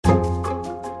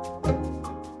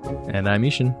And I'm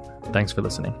Ishan. Thanks for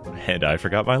listening. And I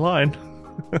forgot my line.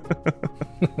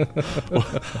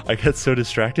 Well, I got so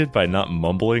distracted by not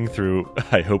mumbling through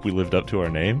I hope we lived up to our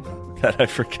name that I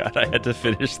forgot I had to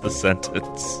finish the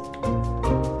sentence.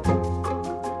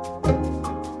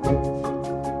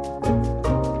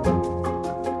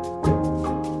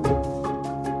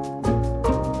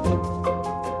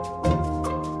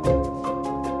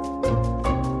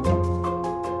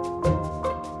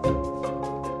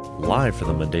 Live from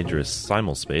the Mundangerous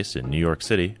Simulspace in New York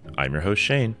City, I'm your host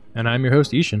Shane. And I'm your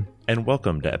host Ishan. And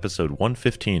welcome to episode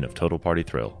 115 of Total Party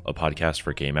Thrill, a podcast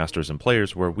for game masters and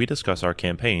players where we discuss our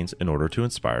campaigns in order to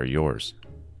inspire yours.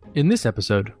 In this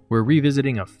episode, we're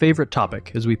revisiting a favorite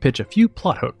topic as we pitch a few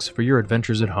plot hooks for your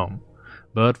adventures at home.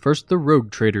 But first, the rogue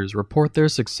traders report their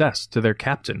success to their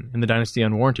captain in the Dynasty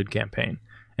Unwarranted campaign,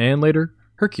 and later,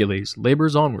 Hercules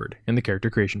labors onward in the Character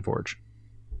Creation Forge.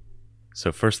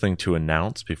 So first thing to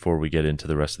announce before we get into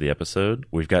the rest of the episode,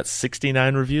 we've got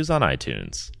 69 reviews on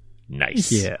iTunes.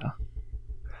 Nice. Yeah.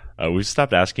 We've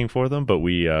stopped asking for them, but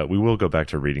we will go back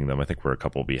to reading them. I think we're a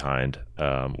couple behind.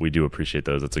 We do appreciate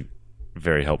those. It's a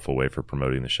very helpful way for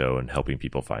promoting the show and helping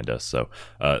people find us. So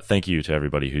thank you to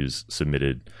everybody who's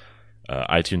submitted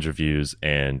iTunes reviews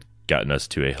and gotten us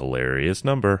to a hilarious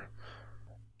number.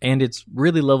 And it's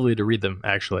really lovely to read them,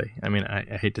 actually. I mean,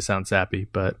 I hate to sound sappy,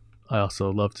 but I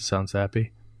also love to sound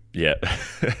sappy. Yeah.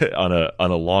 on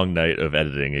a long night of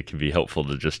editing, it can be helpful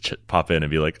to just pop in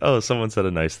and be like, oh, someone said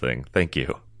a nice thing. Thank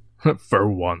you. For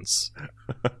once.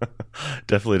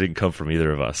 Definitely didn't come from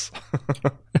either of us.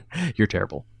 You're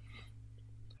terrible.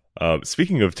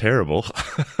 Speaking of terrible.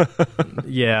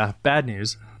 Yeah, bad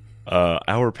news.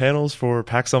 Our panels for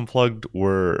PAX Unplugged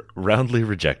were roundly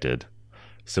rejected.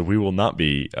 So we will not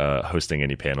be hosting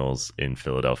any panels in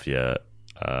Philadelphia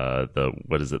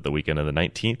the weekend of the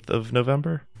 19th of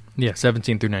November? Yeah,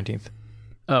 17th through 19th.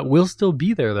 We'll still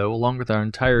be there, though, along with our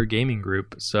entire gaming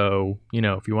group. So,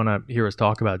 if you want to hear us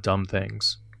talk about dumb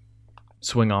things,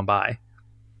 swing on by.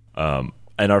 And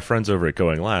our friends over at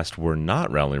Going Last were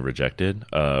not roundly rejected.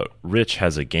 Rich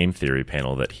has a game theory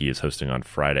panel that he is hosting on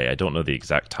Friday. I don't know the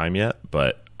exact time yet,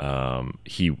 but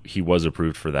he was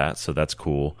approved for that, so that's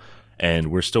cool.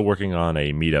 And we're still working on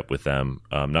a meetup with them.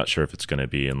 I'm not sure if it's going to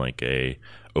be in like a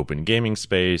open gaming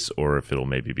space or if it'll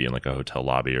maybe be in like a hotel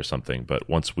lobby or something. But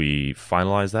once we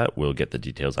finalize that, we'll get the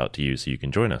details out to you so you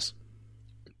can join us.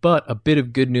 But a bit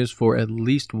of good news for at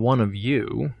least one of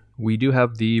you. We do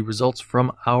have the results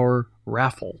from our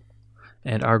raffle.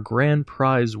 And our grand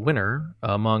prize winner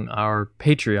among our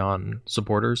Patreon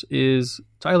supporters is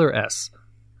Tyler S.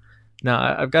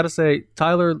 Now, I've got to say,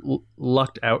 Tyler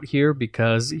lucked out here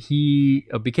because he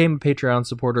became a Patreon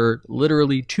supporter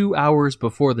literally 2 hours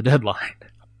before the deadline.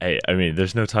 Hey, I mean,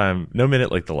 there's no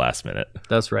minute like the last minute.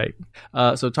 That's right.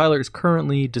 So Tyler is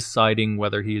currently deciding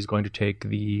whether he is going to take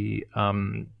the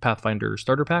Pathfinder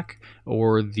Starter Pack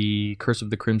or the Curse of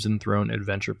the Crimson Throne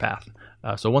Adventure Path.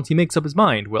 So once he makes up his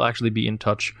mind, we'll actually be in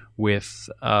touch with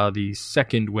the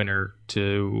second winner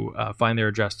to find their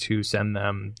address to send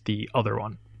them the other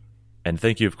one. And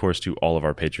thank you, of course, to all of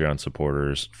our Patreon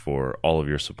supporters for all of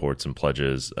your supports and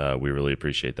pledges. We really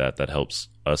appreciate that. That helps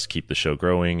us keep the show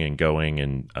growing and going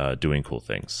and doing cool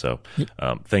things. So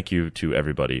thank you to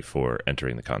everybody for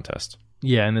entering the contest.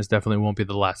 Yeah, and this definitely won't be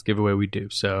the last giveaway we do.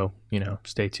 So,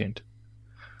 stay tuned.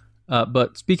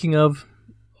 But speaking of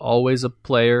always a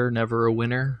player, never a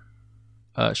winner,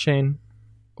 Shane,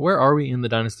 where are we in the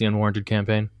Dynasty Unwarranted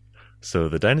campaign? So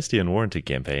the Dynasty Unwarranted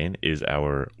campaign is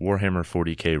our Warhammer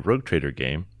 40k Rogue Trader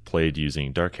game, played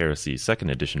using Dark Heresy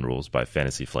 2nd Edition rules by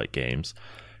Fantasy Flight Games.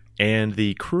 And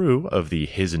the crew of the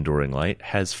His Enduring Light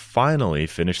has finally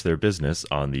finished their business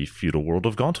on the feudal world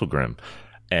of Gauntlgrim.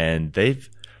 And they've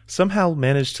somehow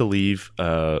managed to leave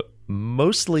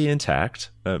mostly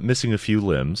intact, missing a few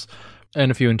limbs.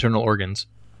 And a few internal organs.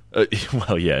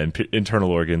 Well, yeah, internal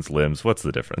organs, limbs, what's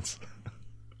the difference?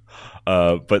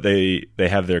 But they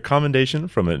have their commendation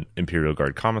from an Imperial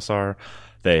Guard commissar.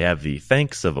 They have the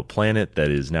thanks of a planet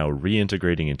that is now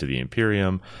reintegrating into the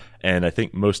Imperium. And I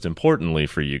think most importantly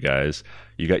for you guys,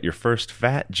 you got your first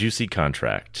fat, juicy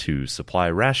contract to supply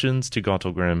rations to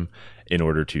Gauntlgrim in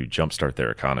order to jumpstart their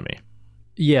economy.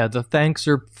 Yeah, the thanks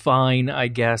are fine, I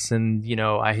guess. And,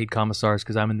 I hate commissars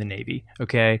because I'm in the Navy.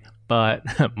 Okay. But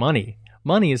money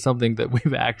is something that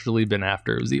we've actually been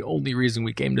after. It was the only reason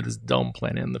we came to this dumb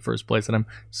planet in the first place. And I'm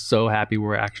so happy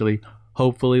we're actually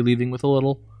hopefully leaving with a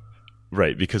little.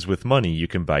 Right, because with money you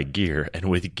can buy gear, and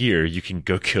with gear you can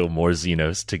go kill more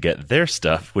Xenos to get their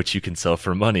stuff, which you can sell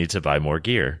for money to buy more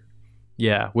gear.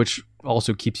 Yeah, which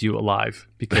also keeps you alive,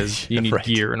 because you need right.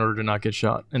 gear in order to not get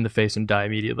shot in the face and die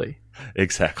immediately.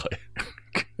 Exactly.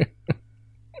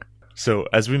 So,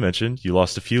 as we mentioned, you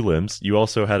lost a few limbs. You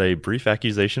also had a brief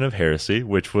accusation of heresy,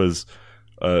 which was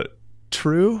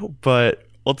true, but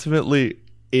ultimately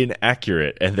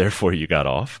inaccurate, and therefore you got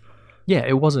off. Yeah,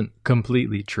 it wasn't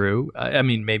completely true. I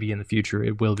mean, maybe in the future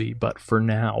it will be, but for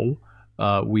now,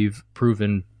 we've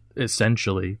proven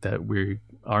essentially that we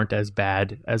aren't as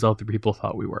bad as other people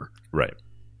thought we were. Right.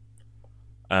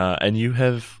 And you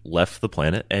have left the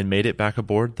planet and made it back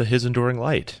aboard the His Enduring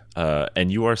Light.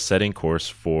 And you are setting course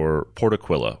for Port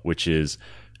Aquila, which is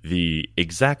the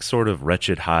exact sort of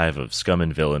wretched hive of scum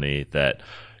and villainy that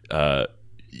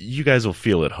you guys will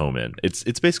feel at home in.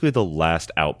 It's basically the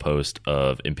last outpost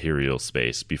of Imperial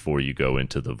space before you go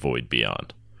into the void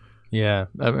beyond. Yeah.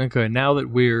 Okay. Now that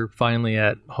we're finally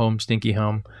at home, stinky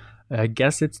home, I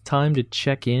guess it's time to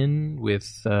check in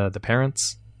with the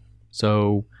parents.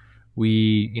 So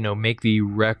we, make the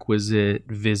requisite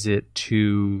visit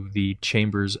to the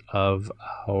chambers of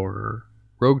our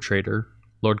rogue trader,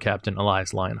 Lord Captain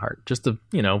Elias Lionheart, just to,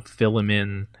 fill him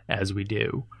in as we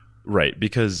do. Right,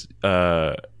 because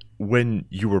when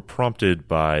you were prompted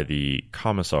by the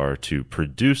commissar to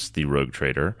produce the rogue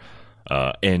trader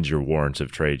and your warrant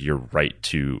of trade, your right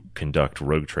to conduct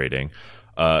rogue trading,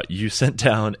 you sent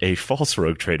down a false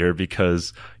rogue trader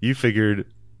because you figured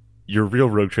your real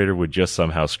rogue trader would just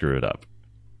somehow screw it up.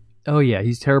 Oh yeah,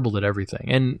 he's terrible at everything.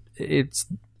 And it's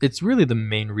really the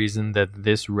main reason that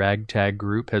this ragtag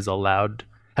group has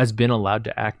been allowed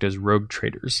to act as rogue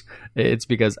traders. It's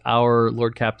because our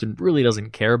Lord Captain really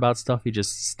doesn't care about stuff. He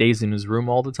just stays in his room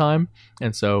all the time.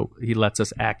 And so he lets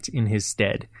us act in his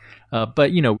stead.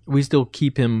 But, we still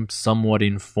keep him somewhat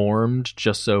informed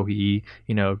just so he,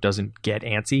 doesn't get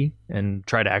antsy and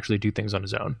try to actually do things on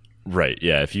his own. Right,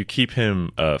 yeah. If you keep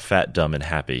him fat, dumb, and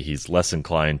happy, he's less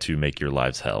inclined to make your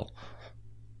lives hell.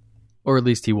 Or at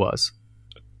least he was.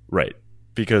 Right,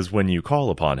 because when you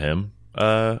call upon him,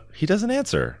 he doesn't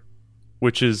answer,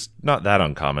 which is not that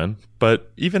uncommon.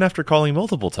 But even after calling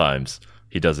multiple times,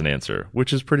 he doesn't answer,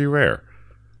 which is pretty rare.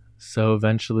 So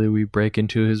eventually we break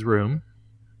into his room,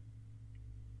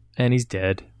 and he's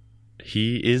dead.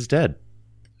 He is dead.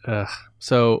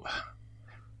 So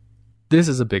this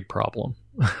is a big problem.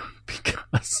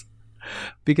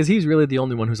 because he's really the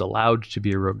only one who's allowed to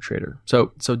be a rogue trader.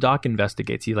 So Doc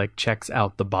investigates. He checks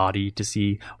out the body to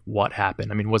see what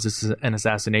happened. I mean, was this an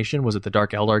assassination? Was it the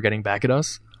Dark Eldar getting back at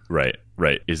us? Right.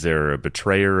 Is there a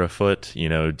betrayer afoot?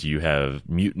 Do you have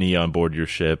mutiny on board your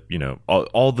ship?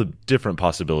 All the different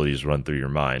possibilities run through your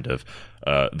mind of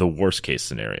the worst case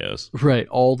scenarios. Right.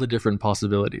 All the different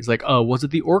possibilities. Was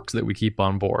it the orcs that we keep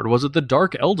on board? Was it the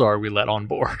Dark Eldar we let on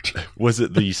board? Was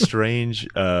it the strange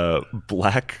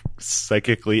black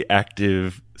psychically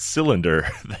active cylinder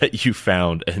that you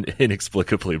found and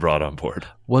inexplicably brought on board?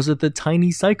 Was it the tiny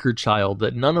psyker child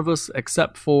that none of us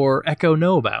except for Echo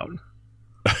know about?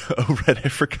 Oh, right. I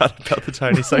forgot about the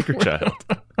tiny psyker child.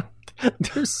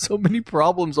 There's so many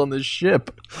problems on this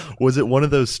ship. Was it one of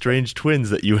those strange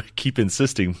twins that you keep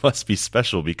insisting must be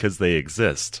special because they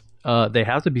exist? They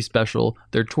have to be special.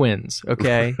 They're twins,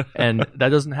 okay? And that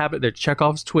doesn't happen. They're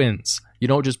Chekhov's twins. You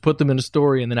don't just put them in a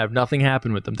story and then have nothing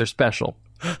happen with them. They're special.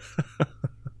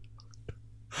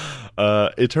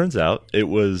 It turns out it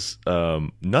was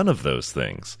none of those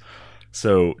things.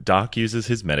 So Doc uses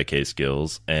his Medicaid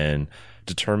skills and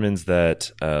determines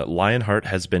that Lionheart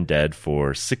has been dead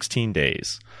for 16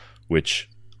 days, which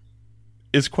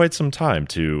is quite some time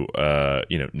to,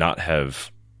 not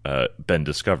have been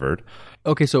discovered.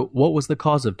 Okay, so what was the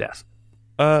cause of death?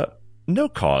 No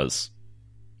cause.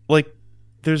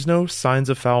 There's no signs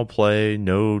of foul play,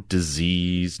 no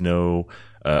disease, no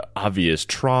obvious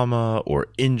trauma or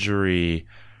injury.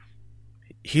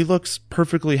 He looks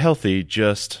perfectly healthy,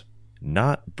 just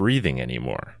not breathing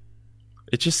anymore.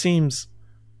 It just seems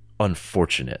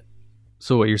unfortunate.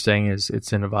 So what you're saying is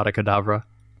it's an Avada Kedavra?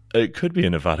 It could be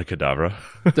an Avada Kedavra.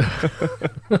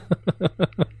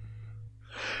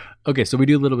 Okay, so we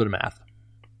do a little bit of math.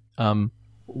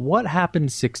 What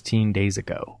happened 16 days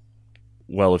ago?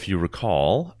 Well, if you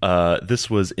recall, this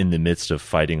was in the midst of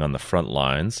fighting on the front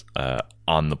lines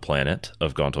on the planet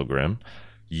of Gauntlgrim.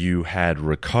 You had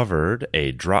recovered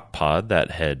a drop pod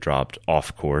that had dropped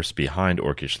off course behind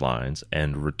Orcish lines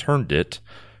and returned it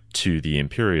to the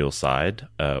Imperial side,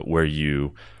 where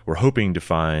you were hoping to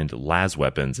find las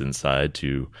weapons inside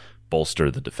to bolster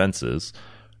the defenses.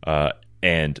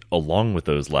 And along with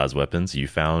those las weapons, you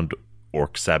found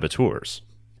orc saboteurs.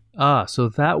 Ah, so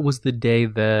that was the day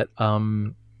that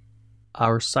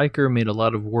our psyker made a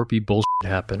lot of warpy bullshit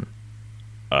happen.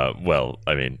 Well,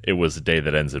 I mean, it was a day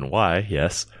that ends in Y,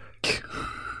 yes.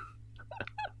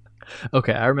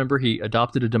 Okay, I remember he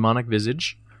adopted a demonic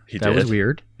visage. He that did. was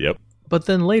weird. Yep. But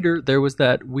then later, there was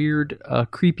that weird,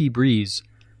 creepy breeze.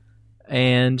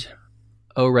 And,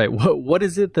 oh, right, what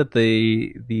is it that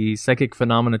the psychic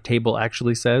phenomena table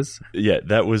actually says? Yeah,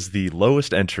 that was the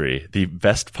lowest entry. The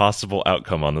best possible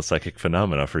outcome on the psychic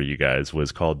phenomena for you guys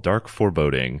was called Dark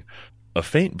Foreboding. A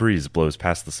faint breeze blows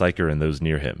past the psyker and those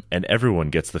near him, and everyone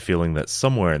gets the feeling that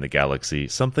somewhere in the galaxy,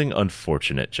 something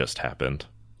unfortunate just happened.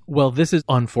 Well, this is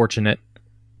unfortunate.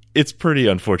 It's pretty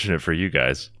unfortunate for you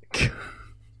guys.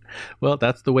 Well,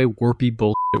 that's the way warpy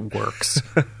bullshit works.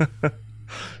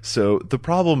 So the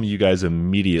problem you guys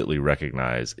immediately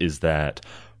recognize is that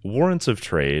warrants of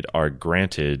trade are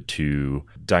granted to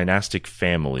dynastic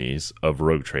families of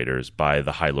rogue traders by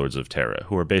the High Lords of Terra,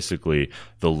 who are basically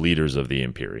the leaders of the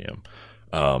Imperium.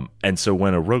 And so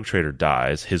when a rogue trader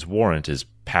dies, his warrant is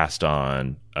passed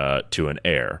on to an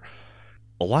heir.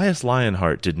 Elias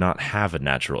Lionheart did not have a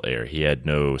natural heir. He had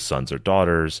no sons or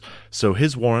daughters, so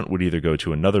his warrant would either go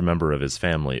to another member of his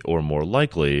family or more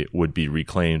likely would be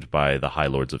reclaimed by the High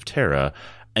Lords of Terra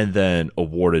and then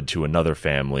awarded to another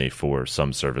family for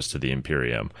some service to the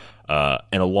Imperium.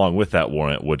 And along with that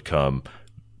warrant would come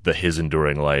the His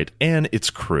Enduring Light and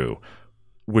its crew,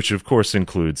 which of course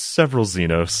includes several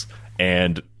Xenos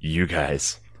and you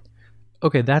guys.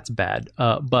 Okay, that's bad.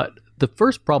 But the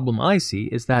first problem I see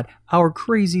is that our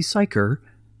crazy psyker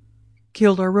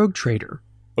killed our rogue trader.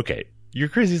 Okay, your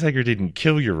crazy psyker didn't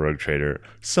kill your rogue trader.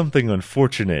 Something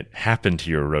unfortunate happened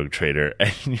to your rogue trader,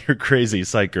 and your crazy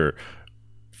psyker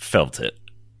felt it.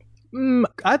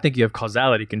 I think you have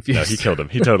causality confused. No, he killed him.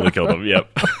 He totally killed him.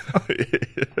 Yep.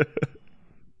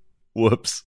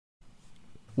 Whoops.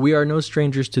 We are no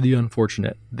strangers to the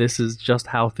unfortunate. This is just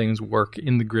how things work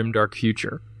in the grimdark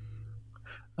future.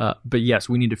 But yes,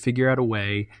 we need to figure out a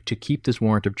way to keep this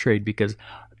warrant of trade because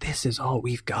this is all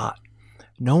we've got.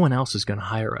 No one else is going to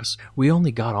hire us. We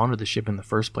only got onto the ship in the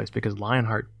first place because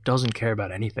Lionheart doesn't care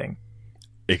about anything.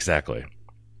 Exactly.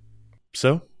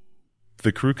 So,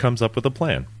 the crew comes up with a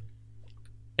plan.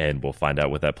 And we'll find out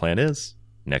what that plan is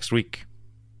next week.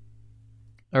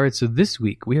 All right, so this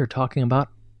week we are talking about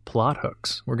plot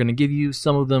hooks. We're going to give you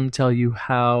some of them, tell you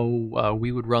how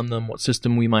we would run them, what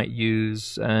system we might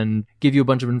use, and give you a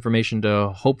bunch of information to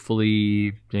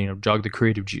hopefully, jog the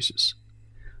creative juices.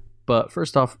 But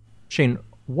first off, Shane,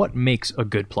 what makes a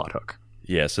good plot hook?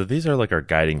 Yeah, so these are like our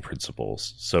guiding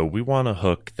principles. So we want a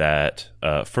hook that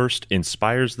first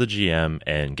inspires the GM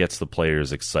and gets the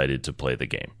players excited to play the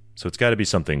game. So it's got to be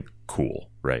something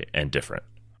cool, right, and different.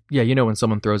 Yeah, when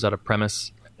someone throws out a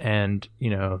premise and,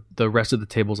 the rest of the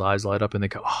table's eyes light up and they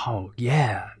go, oh,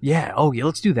 yeah,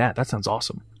 let's do that. That sounds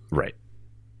awesome. Right.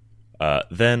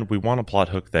 Then we want a plot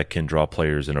hook that can draw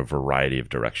players in a variety of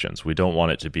directions. We don't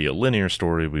want it to be a linear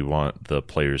story. We want the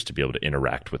players to be able to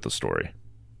interact with the story.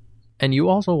 And you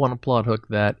also want a plot hook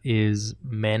that is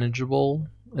manageable,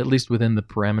 at least within the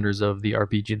parameters of the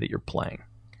RPG that you're playing.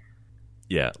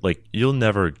 Yeah, like you'll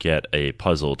never get a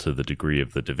puzzle to the degree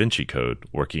of the Da Vinci Code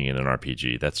working in an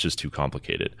RPG. That's just too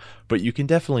complicated. But you can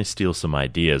definitely steal some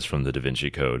ideas from the Da Vinci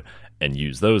Code and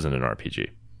use those in an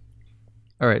RPG.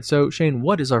 All right, so Shane,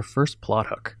 what is our first plot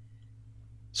hook?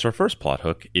 So our first plot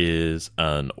hook is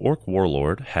an orc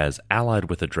warlord has allied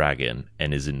with a dragon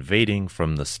and is invading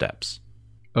from the steppes.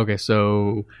 Okay,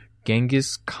 so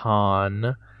Genghis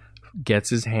Khan gets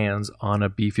his hands on a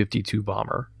B-52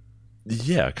 bomber.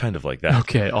 Yeah, kind of like that.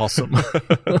 Okay, awesome.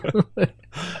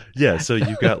 Yeah, so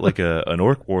you've got like an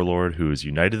orc warlord who has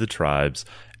united the tribes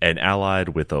and allied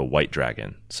with a white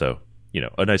dragon. So,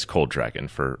 a nice cold dragon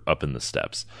for up in the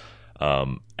steppes.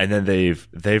 And then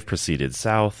they've proceeded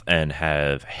south and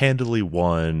have handily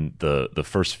won the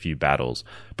first few battles.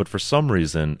 But for some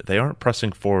reason, they aren't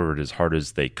pressing forward as hard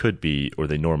as they could be or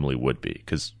they normally would be.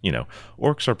 Because,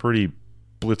 orcs are pretty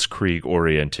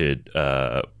blitzkrieg-oriented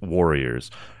warriors.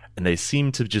 And they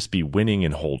seem to just be winning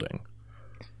and holding.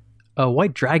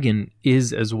 White Dragon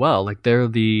is as well. Like they're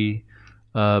the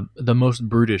most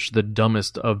brutish, the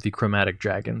dumbest of the chromatic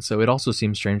dragons. So it also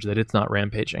seems strange that it's not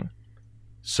rampaging.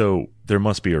 So there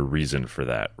must be a reason for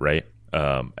that, right?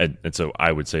 And so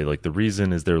I would say like the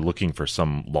reason is they're looking for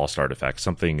some lost artifact,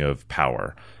 something of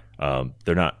power.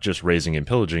 They're not just raising and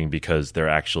pillaging because they're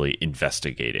actually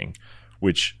investigating,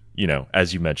 which,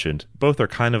 as you mentioned, both are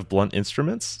kind of blunt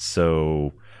instruments.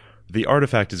 So the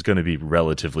artifact is going to be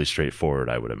relatively straightforward,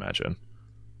 I would imagine.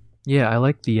 Yeah, I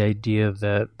like the idea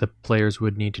that the players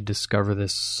would need to discover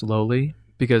this slowly,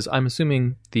 because I'm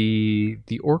assuming the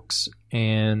orcs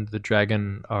and the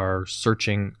dragon are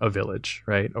searching a village,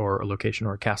 right? Or a location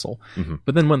or a castle. Mm-hmm.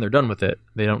 But then when they're done with it,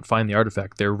 they don't find the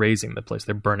artifact. They're razing the place.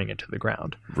 They're burning it to the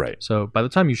ground. Right. So by the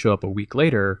time you show up a week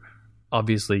later,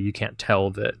 obviously you can't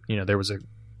tell that, there was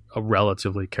a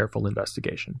relatively careful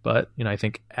investigation. But, I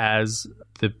think as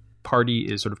the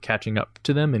party is sort of catching up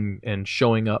to them and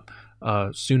showing up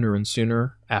sooner and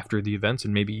sooner after the events,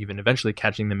 and maybe even eventually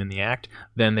catching them in the act,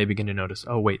 then they begin to notice,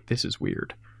 oh, wait, this is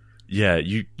weird. Yeah,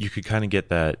 you could kind of get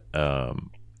that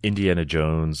Indiana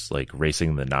Jones, like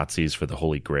racing the Nazis for the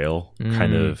Holy Grail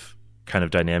kind of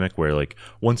dynamic, where like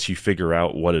once you figure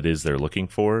out what it is they're looking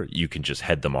for, you can just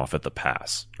head them off at the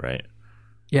pass, right?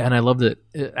 Yeah, and I love that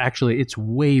actually it's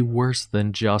way worse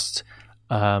than just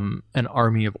an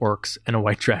army of orcs and a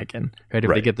white dragon, right? If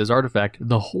they get this artifact,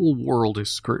 the whole world is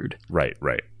screwed. Right.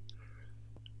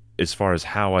 As far as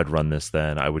how I'd run this,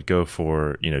 then I would go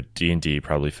for, D&D,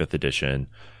 probably 5th edition.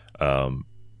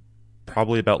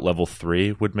 Probably about level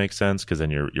 3 would make sense, because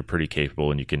then you're pretty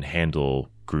capable and you can handle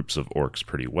groups of orcs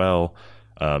pretty well.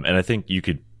 And I think you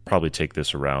could probably take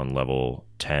this around level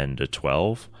 10 to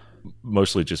 12,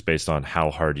 mostly just based on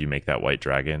how hard you make that white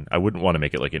dragon. I wouldn't want to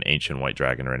make it like an ancient white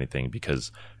dragon or anything,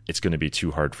 because it's going to be too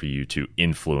hard for you to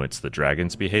influence the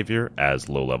dragon's behavior as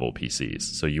low-level PCs.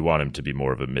 So you want him to be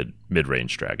more of a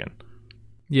mid-range dragon.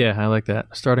 Yeah, I like that.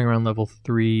 Starting around level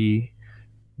 3,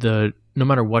 no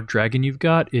matter what dragon you've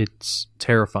got, it's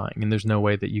terrifying, and there's no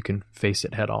way that you can face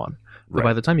it head on. But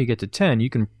by the time you get to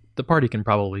 10, the party can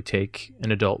probably take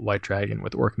an adult white dragon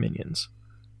with orc minions.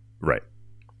 Right.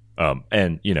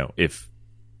 And if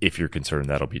you're concerned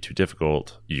that'll be too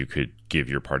difficult, you could give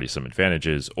your party some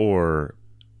advantages, or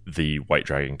the white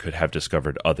dragon could have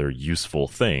discovered other useful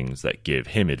things that give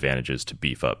him advantages to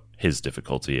beef up his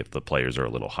difficulty if the players are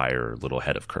a little higher or a little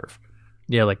ahead of curve.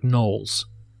 Yeah, like gnolls.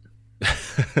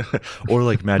 Or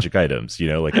like magic items,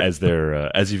 like as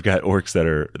you've got orcs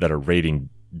that are raiding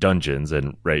dungeons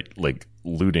and like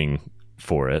looting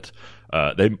for it,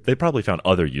 they probably found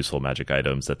other useful magic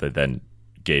items that they then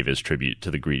gave as tribute to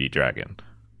the greedy dragon.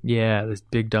 Yeah, this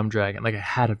big dumb dragon, like a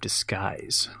hat of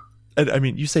disguise. And, I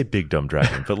mean, you say big dumb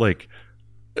dragon, but like,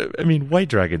 I mean, white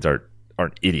dragons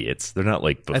aren't idiots. They're not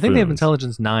like buffoons. I think they have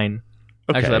intelligence 9.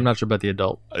 Okay. Actually, I'm not sure about the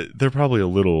adult. They're probably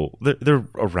they're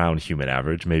around human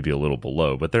average, maybe a little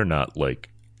below, but they're not like,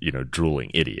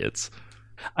 drooling idiots.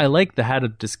 I like the hat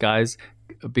of disguise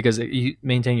because you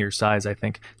maintain your size, I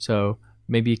think. So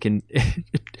maybe you can,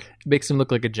 it makes him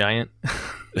look like a giant.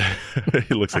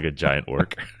 He looks like a giant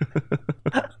orc.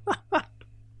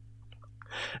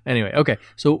 Anyway, okay.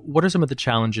 So what are some of the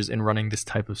challenges in running this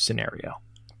type of scenario?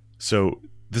 So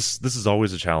this is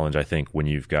always a challenge, I think, when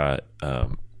you've got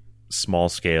small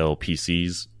scale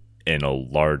PCs in a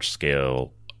large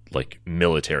scale like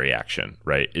military action,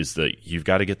 right? Is that you've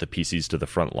got to get the PCs to the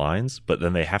front lines, but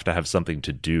then they have to have something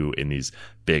to do in these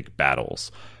big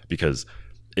battles, because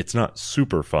it's not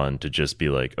super fun to just be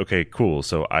like, okay, cool.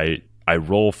 So I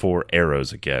roll 4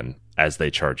 arrows again as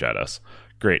they charge at us.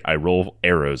 Great. I roll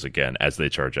arrows again as they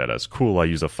charge at us. Cool. I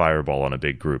use a fireball on a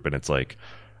big group, and it's like,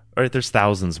 all right, there's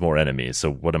thousands more enemies.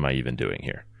 So what am I even doing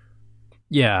here?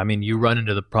 Yeah, I mean, you run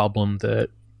into the problem that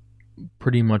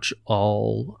pretty much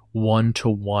all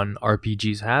one-to-one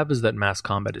RPGs have, is that mass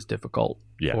combat is difficult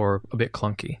or a bit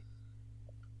clunky.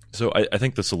 So I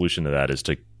think the solution to that is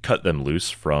to cut them loose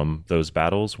from those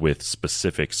battles with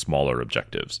specific smaller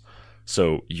objectives.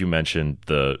 So you mentioned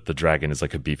the dragon is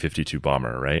like a B-52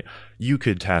 bomber, right? You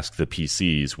could task the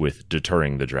PCs with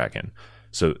deterring the dragon.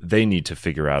 So they need to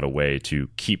figure out a way to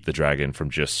keep the dragon from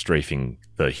just strafing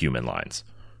the human lines.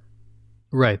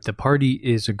 Right. The party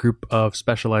is a group of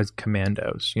specialized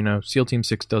commandos. SEAL Team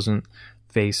 6 doesn't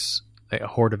face a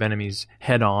horde of enemies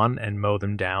head on and mow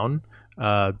them down.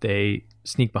 They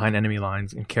sneak behind enemy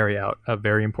lines and carry out a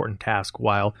very important task,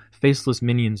 while faceless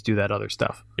minions do that other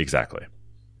stuff. Exactly.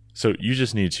 So you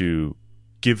just need to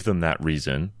give them that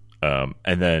reason, and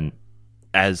then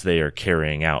as they are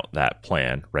carrying out that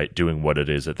plan, right, doing what it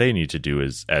is that they need to do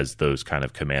as those kind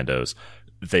of commandos,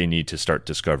 they need to start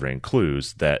discovering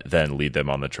clues that then lead them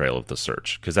on the trail of the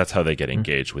search, because that's how they get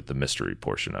engaged with the mystery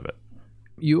portion of it.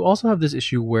 You also have this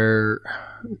issue where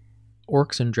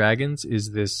orcs and dragons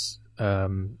is this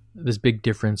big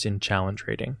difference in challenge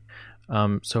rating.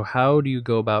 So how do you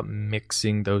go about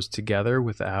mixing those together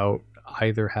without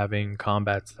either having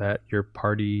combats that your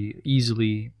party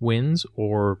easily wins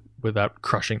or without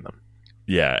crushing them?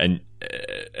 Yeah,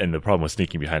 and the problem with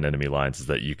sneaking behind enemy lines is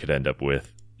that you could end up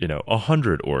with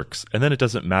 100 orcs, and then it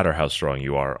doesn't matter how strong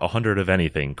you are. 100 of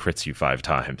anything crits you 5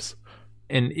 times.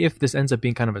 And if this ends up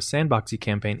being kind of a sandboxy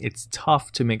campaign, it's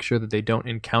tough to make sure that they don't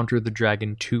encounter the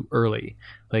dragon too early,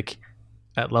 like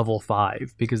at level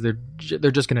 5, because they're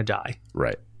just going to die.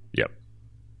 Right. Yep.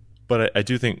 But I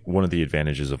do think one of the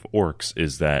advantages of orcs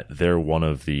is that they're one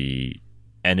of the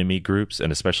enemy groups,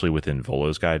 and especially within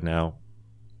Volo's Guide now,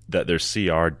 that their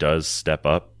CR does step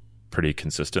up pretty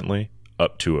consistently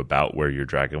up to about where your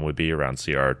dragon would be, around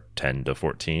CR 10 to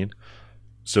 14.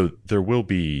 So there will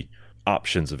be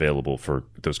options available for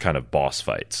those kind of boss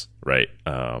fights, right?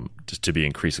 Just to be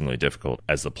increasingly difficult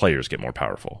as the players get more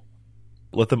powerful.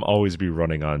 Let them always be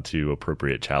running onto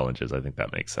appropriate challenges. I think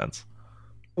that makes sense.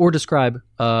 Or describe,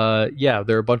 yeah,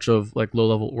 there are a bunch of like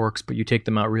low-level orcs, but you take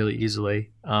them out really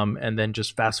easily, and then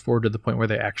just fast forward to the point where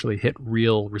they actually hit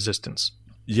real resistance.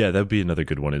 Yeah, that would be another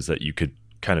good one, is that you could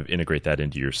kind of integrate that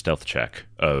into your stealth check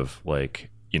of like,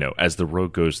 you know, as the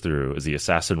rogue goes through, as the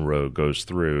assassin rogue goes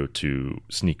through to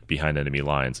sneak behind enemy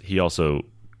lines, he also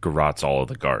garrots all of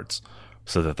the guards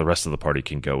so that the rest of the party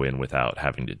can go in without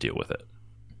having to deal with it.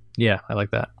 Yeah, I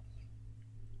like that.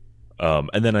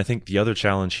 And then I think the other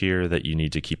challenge here that you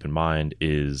need to keep in mind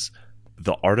is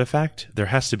the artifact. There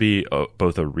has to be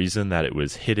both a reason that it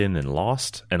was hidden and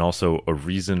lost, and also a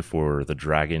reason for the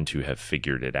dragon to have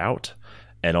figured it out,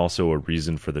 and also a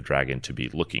reason for the dragon to be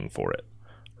looking for it,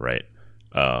 right?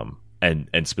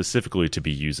 And specifically to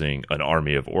be using an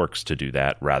army of orcs to do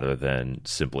that rather than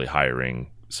simply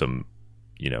hiring some,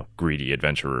 you know, greedy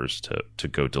adventurers to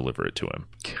go deliver it to him.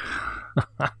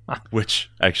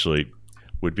 Which actually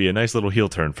would be a nice little heel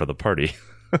turn for the party.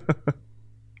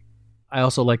 I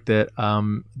also like that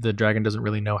the dragon doesn't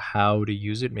really know how to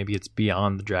use it. Maybe it's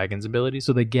beyond the dragon's ability,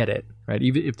 so they get it, right?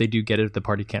 Even if they do get it, the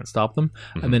party can't stop them.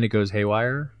 Mm-hmm. And then it goes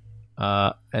haywire.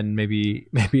 And maybe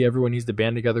everyone needs to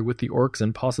band together with the orcs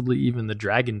and possibly even the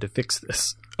dragon to fix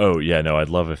this. Oh, yeah, no, I'd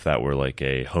love if that were like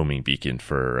a homing beacon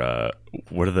for,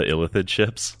 what are the Illithid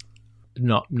ships?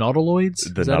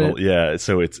 Nautiloids? Yeah,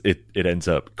 so it ends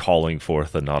up calling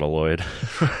forth a nautiloid.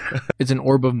 It's an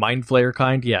orb of mind flayer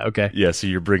kind? Yeah, okay. Yeah, so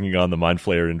you're bringing on the mind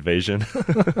flayer invasion.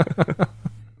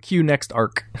 Cue next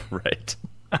arc. Right.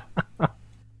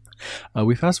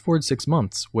 We fast forward 6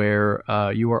 months where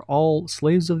you are all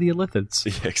slaves of the Illithids.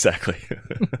 Yeah, exactly.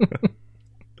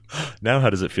 Now how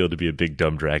does it feel to be a big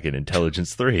dumb dragon,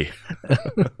 Intelligence 3?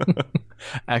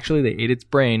 Actually, they ate its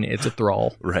brain. It's a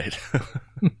thrall. Right.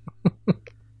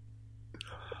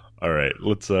 All right,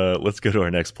 let's go to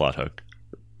our next plot hook.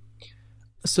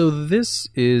 So this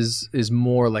is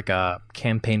more like a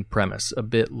campaign premise, a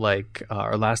bit like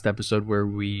our last episode where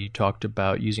we talked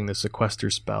about using the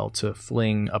sequester spell to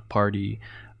fling a party,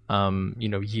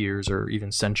 years or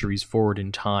even centuries forward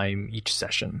in time each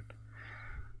session.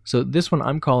 So this one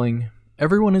I'm calling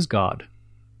Everyone is God.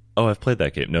 Oh, I've played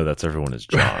that game. No, that's Everyone is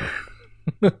John.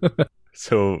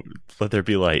 So let there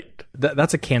be light.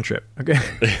 That's a cantrip. Okay.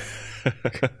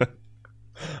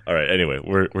 All right. Anyway,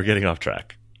 we're getting off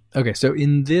track. Okay, so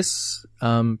in this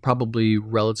probably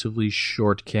relatively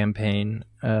short campaign,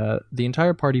 the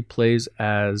entire party plays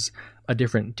as a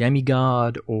different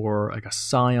demigod or like a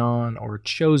scion or a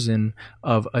chosen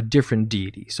of a different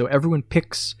deity. So everyone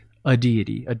picks a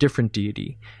deity, a different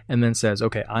deity, and then says,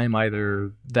 okay, I'm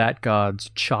either that god's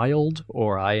child,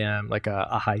 or I am like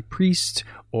a high priest,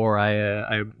 or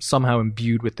I'm somehow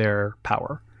imbued with their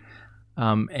power.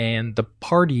 And the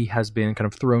party has been kind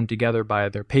of thrown together by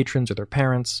their patrons or their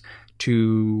parents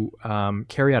to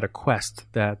carry out a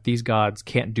quest that these gods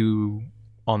can't do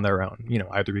on their own,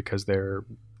 either because they're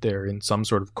in some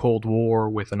sort of cold war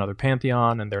with another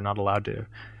pantheon and they're not allowed to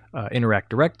interact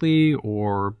directly,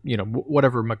 or,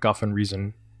 whatever MacGuffin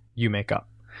reason you make up.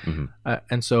 Mm-hmm.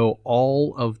 And so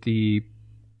all of the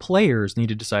players need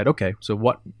to decide, okay, so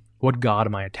what god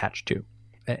am I attached to?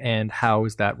 And how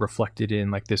is that reflected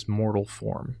in like this mortal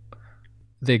form?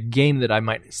 The game that I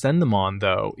might send them on,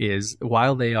 though, is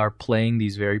while they are playing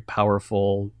these very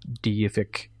powerful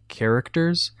deific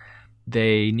characters,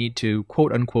 they need to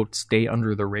quote unquote stay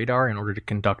under the radar in order to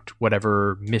conduct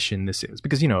whatever mission this is.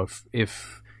 Because,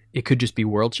 if it could just be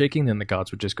world shaking, then the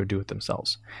gods would just go do it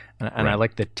themselves. And right. I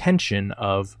like the tension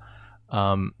of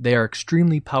they are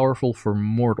extremely powerful for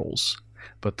mortals,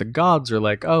 but the gods are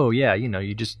like, oh yeah,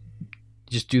 you just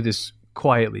do this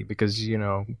quietly because,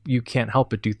 you can't help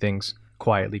but do things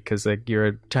quietly because like you're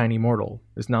a tiny mortal.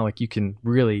 It's not like you can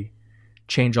really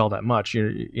change all that much,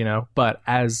 but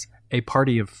as a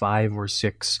party of 5 or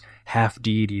 6 half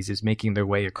deities is making their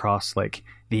way across like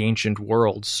the ancient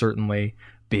world, certainly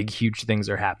big, huge things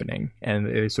are happening, and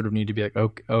they sort of need to be like,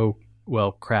 oh,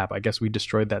 well, crap, I guess we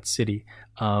destroyed that city.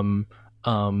 What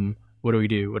do we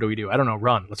do? I don't know.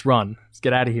 Run. Let's run. Let's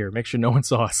get out of here. Make sure no one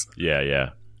saw us.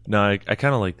 Yeah. No, I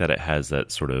kind of like that it has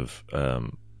that sort of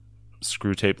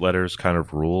screw tape letters kind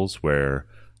of rules where,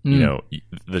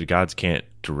 the gods can't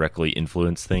directly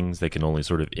influence things. They can only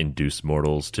sort of induce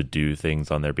mortals to do things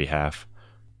on their behalf.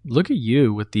 Look at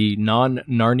you with the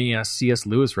non-Narnia C.S.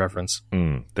 Lewis reference.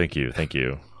 Thank you.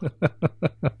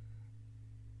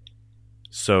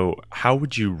 So how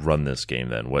would you run this game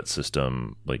then? What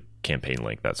system, like campaign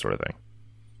link, that sort of thing?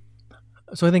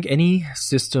 So I think any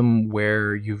system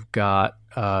where you've got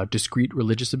discrete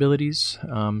religious abilities.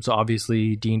 So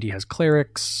obviously D&D has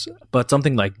clerics, but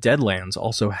something like Deadlands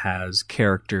also has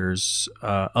characters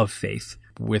of faith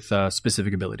with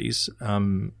specific abilities.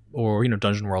 Or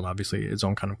Dungeon World, obviously, its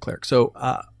own kind of cleric. So,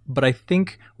 but I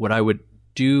think what I would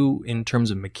do in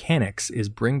terms of mechanics is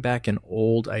bring back an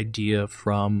old idea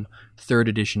from 3rd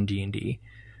edition D&D,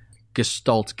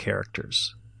 Gestalt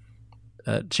characters.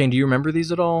 Shane, do you remember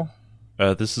these at all?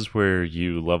 This is where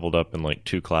you leveled up in like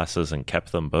 2 classes and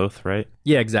kept them both, right?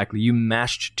 Yeah, exactly. You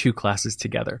mashed 2 classes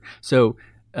together. So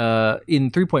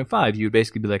in 3.5, you would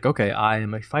basically be like, okay, I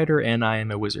am a fighter and I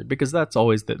am a wizard, because that's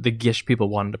always the Gish people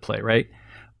wanted to play, right?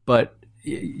 But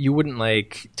you wouldn't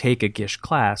like take a Gish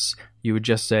class. You would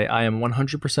just say, I am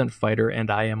 100% fighter and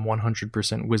I am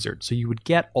 100% wizard. So you would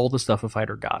get all the stuff a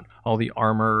fighter got, all the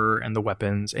armor and the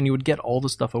weapons, and you would get all the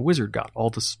stuff a wizard got,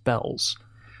 all the spells.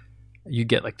 You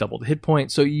get like double the hit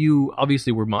points. So you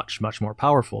obviously were much, much more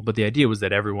powerful. But the idea was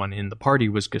that everyone in the party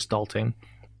was gestalting,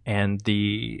 and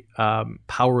the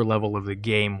power level of the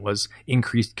game was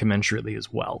increased commensurately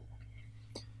as well.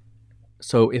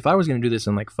 So if I was going to do this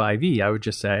in like 5e, I would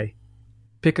just say,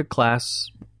 pick a class,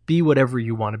 be whatever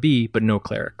you want to be, but no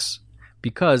clerics,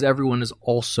 because everyone is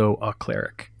also a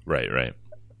cleric. Right.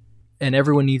 And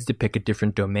everyone needs to pick a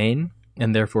different domain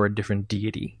and therefore a different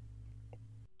deity.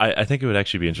 I think it would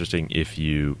actually be interesting if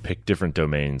you pick different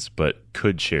domains but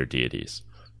could share deities.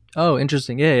 Oh,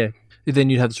 interesting. Yeah.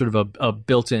 Then you'd have sort of a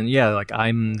built-in, like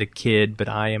I'm the kid, but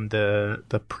I am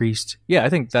the priest. Yeah, I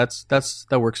think that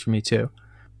works for me too.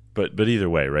 But either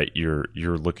way, right? You're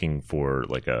looking for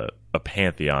like a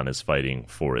pantheon is fighting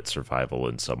for its survival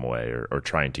in some way, or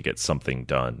trying to get something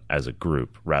done as a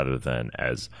group rather than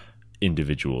as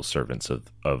individual servants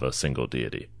of a single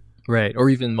deity. Right, or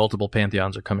even multiple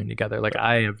pantheons are coming together. Like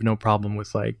I have no problem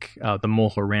with like the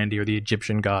Mulhorandi or the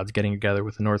Egyptian gods getting together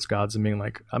with the Norse gods and being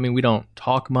like, I mean, we don't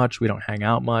talk much, we don't hang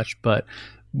out much, but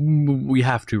we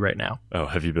have to right now. Oh,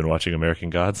 have you been watching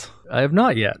American Gods? I have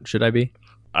not yet. Should I be?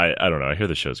 I don't know. I hear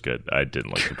the show's good. I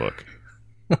didn't like the book.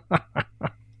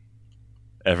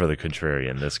 Ever the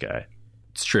contrarian, this guy.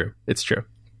 It's true.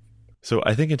 So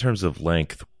I think in terms of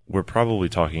length, we're probably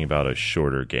talking about a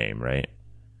shorter game, right?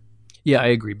 Yeah, I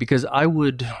agree, because I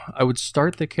would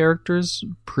start the characters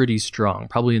pretty strong,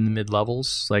 probably in the mid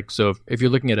levels. Like, so if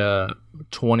you're looking at a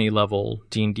 20 level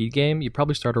D&D game, you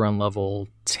probably start around level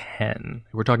 10.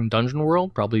 If we're talking Dungeon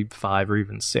World, probably 5 or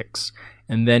even 6,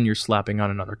 and then you're slapping on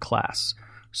another class.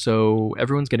 So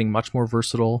everyone's getting much more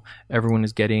versatile. Everyone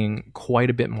is getting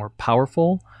quite a bit more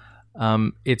powerful.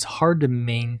 It's hard to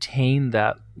maintain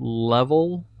that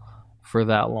level for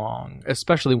that long,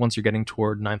 especially once you're getting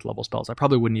toward 9th level spells. I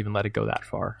probably wouldn't even let it go that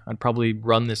far. I'd probably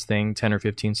run this thing 10 or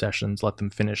 15 sessions, let them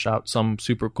finish out some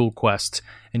super cool quest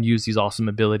and use these awesome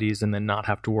abilities, and then not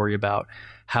have to worry about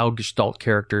how Gestalt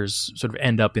characters sort of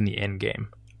end up in the end game.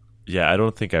 Yeah, I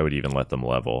don't think I would even let them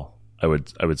level. I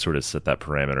would sort of set that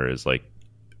parameter as like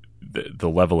the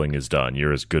leveling is done.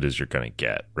 You're as good as you're going to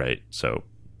get, right? So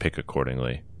pick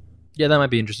accordingly. Yeah, that might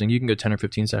be interesting. You can go 10 or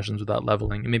 15 sessions without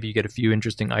leveling, and maybe you get a few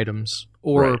interesting items.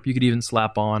 Or Right. You could even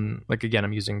slap on, like, again,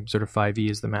 I'm using sort of 5e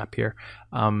as the map here.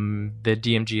 The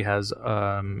DMG has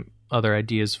other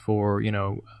ideas for,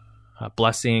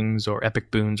 blessings or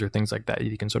epic boons or things like that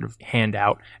you can sort of hand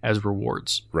out as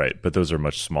rewards. Right, but those are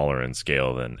much smaller in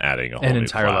scale than adding a whole An new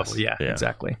entire class. level, yeah,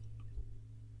 exactly.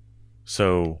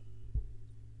 So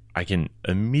I can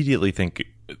immediately think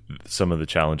some of the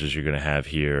challenges you're going to have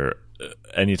here,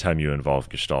 anytime you involve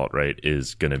Gestalt, right,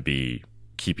 is going to be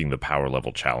keeping the power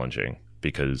level challenging,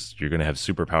 because you're going to have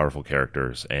super powerful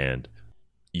characters, and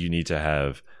you need to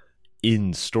have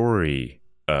in-story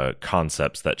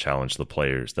concepts that challenge the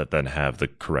players that then have the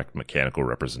correct mechanical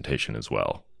representation as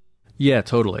well. Yeah,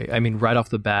 totally. I mean, right off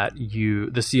the bat,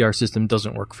 the CR system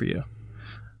doesn't work for you.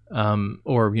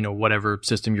 Or, whatever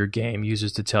system your game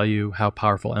uses to tell you how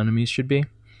powerful enemies should be.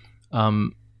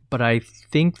 But I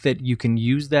think that you can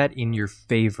use that in your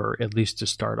favor, at least to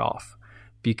start off,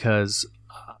 because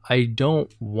I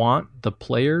don't want the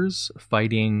players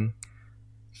fighting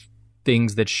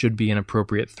things that should be an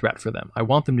appropriate threat for them. I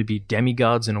want them to be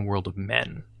demigods in a world of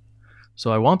men.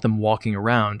 So I want them walking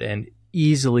around and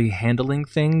easily handling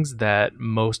things that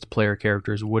most player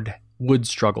characters would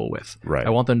struggle with. Right.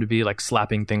 I want them to be like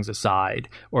slapping things aside,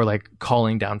 or like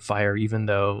calling down fire even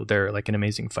though they're like an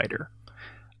amazing fighter.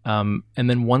 And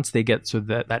then once they get so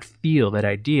that feel, that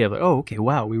idea of like, oh, okay,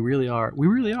 wow, we really are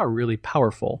really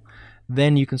powerful,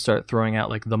 then you can start throwing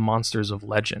out like the monsters of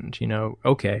legend.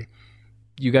 Okay,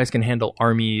 you guys can handle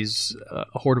armies.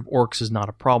 A horde of orcs is not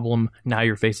a problem. Now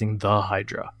you're facing the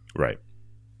Hydra. Right.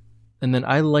 And then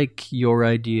I like your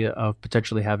idea of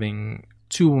potentially having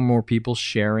 2 or more people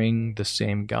sharing the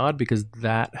same god, because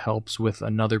that helps with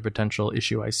another potential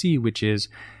issue I see, which is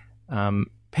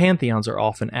pantheons are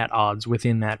often at odds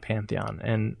within that pantheon,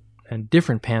 and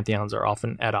different pantheons are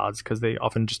often at odds because they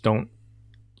often just don't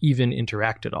even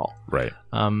interact at all. Right.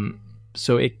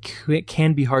 So it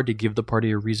can be hard to give the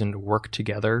party a reason to work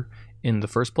together in the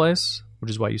first place,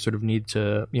 which is why you sort of need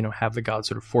to, have the god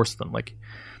sort of force them. Like,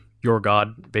 your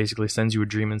god basically sends you a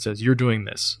dream and says, you're doing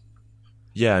this.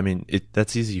 Yeah, I mean,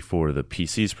 that's easy for the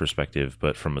PC's perspective,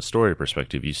 but from a story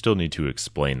perspective, you still need to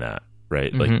explain that,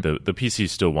 right? Mm-hmm. Like, the PCs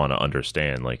still want to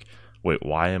understand, like, wait,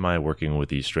 why am I working with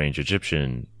these strange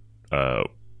Egyptian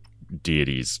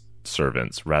deities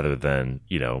servants rather than,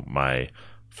 my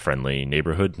friendly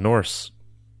neighborhood Norse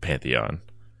pantheon?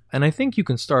 And I think you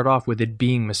can start off with it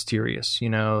being mysterious,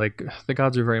 like the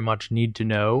gods are very much need to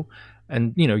know,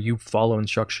 and, you follow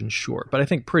instructions, sure. But I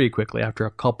think pretty quickly, after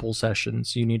a couple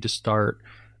sessions, you need to start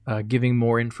giving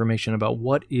more information about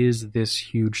what is this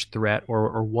huge threat,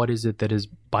 or what is it that is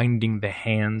binding the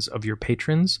hands of your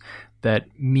patrons that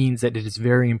means that it is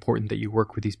very important that you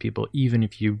work with these people, even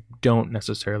if you don't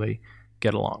necessarily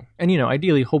get along. And,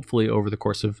 ideally, hopefully, over the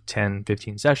course of 10,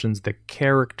 15 sessions, the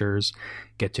characters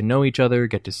get to know each other,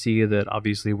 get to see that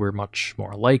obviously we're much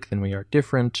more alike than we are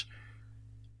different.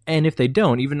 And if they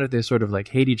don't, even if they sort of like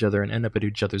hate each other and end up at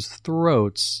each other's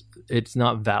throats, it's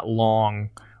not that long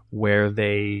where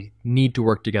they need to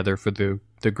work together for the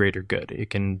greater good. It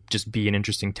can just be an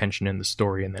interesting tension in the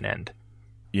story and then end.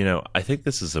 I think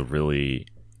this is a really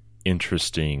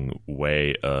interesting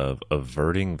way of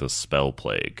averting the spell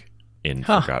plague in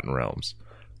Forgotten Realms.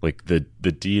 Like, the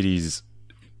deities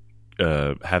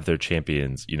have their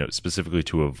champions, specifically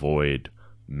to avoid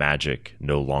magic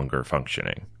no longer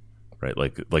functioning. Right,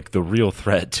 like the real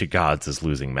threat to gods is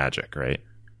losing magic, right?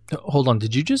 Hold on,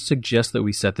 did you just suggest that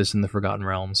we set this in the Forgotten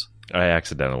Realms? I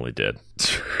accidentally did.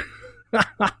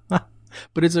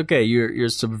 But it's okay. You're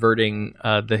subverting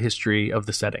the history of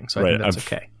the setting, so I think that's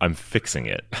okay. I'm fixing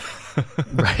it.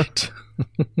 Right.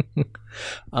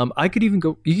 You could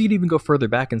even go further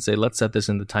back and say, let's set this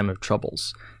in the time of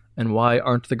troubles. And why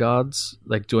aren't the gods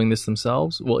like doing this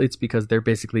themselves? Well, it's because they're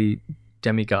basically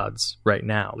demigods right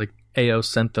now. Like, AO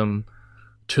sent them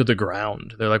to the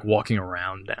ground. They're like walking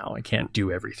around now. I can't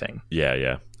do everything.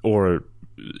 Yeah. Or,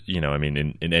 I mean,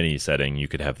 in any setting, you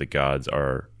could have the gods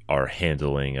are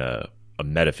handling a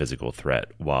metaphysical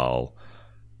threat while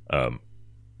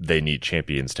they need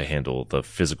champions to handle the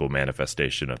physical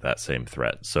manifestation of that same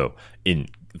threat. So in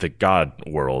the god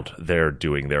world, they're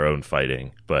doing their own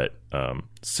fighting, but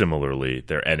similarly,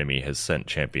 their enemy has sent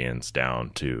champions down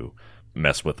to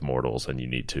mess with mortals, and you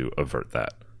need to avert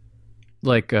that.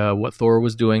 Like what Thor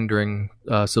was doing during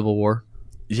Civil War?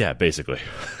 Yeah, basically.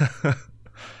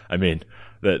 I mean,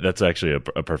 that's actually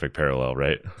a perfect parallel,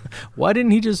 right? Why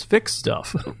didn't he just fix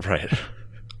stuff? Right.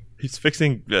 He's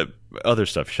fixing other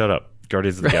stuff. Shut up.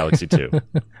 Guardians of the Galaxy 2.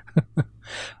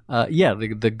 Yeah,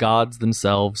 the gods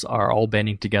themselves are all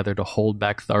banding together to hold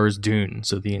back Thar's Dune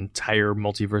so the entire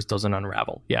multiverse doesn't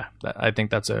unravel. Yeah, I think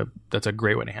that's a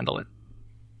great way to handle it.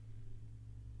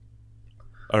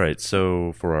 All right,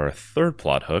 so for our third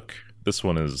plot hook, this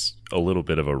one is a little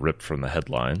bit of a rip from the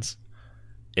headlines.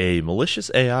 A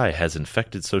malicious AI has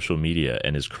infected social media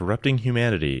and is corrupting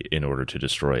humanity in order to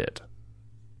destroy it.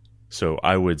 So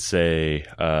I would say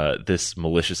this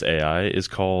malicious AI is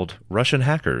called Russian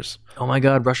hackers. Oh my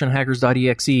god,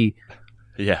 RussianHackers.exe.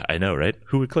 Yeah, I know, right?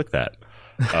 Who would click that?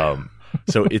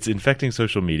 So it's infecting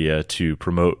social media to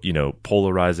promote,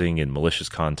 polarizing and malicious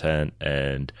content,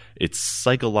 and it's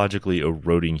psychologically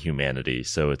eroding humanity.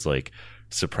 So it's like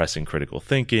suppressing critical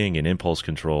thinking and impulse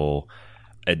control,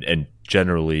 and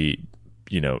generally,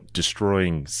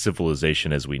 destroying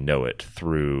civilization as we know it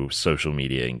through social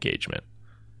media engagement.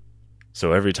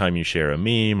 So every time you share a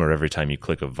meme, or every time you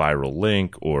click a viral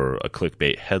link or a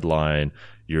clickbait headline,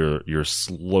 you're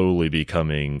slowly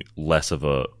becoming less of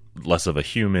a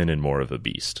human and more of a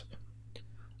beast.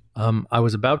 I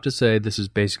was about to say this is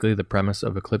basically the premise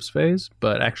of Eclipse Phase,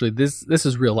 but actually this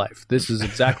is real life. This is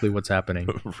exactly what's happening.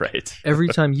 Right. Every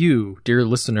time you, dear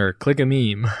listener, click a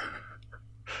meme,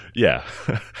 yeah.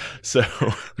 So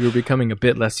you're becoming a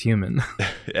bit less human.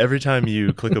 Every time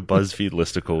you click a BuzzFeed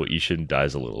listicle, Ishin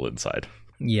dies a little inside.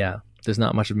 Yeah, there's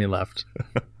not much of me left.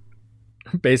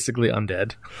 Basically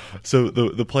undead. So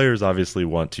the players obviously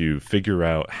want to figure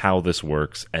out how this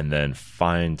works and then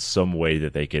find some way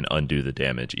that they can undo the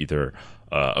damage. Either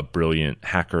a brilliant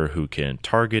hacker who can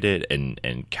target it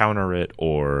and counter it,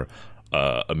 or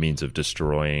a means of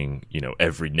destroying,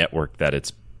 every network that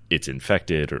it's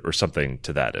infected or something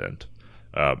to that end.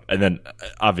 And then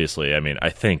obviously, I mean, I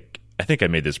think I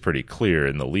made this pretty clear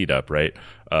in the lead up, right?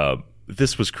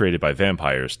 This was created by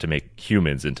vampires to make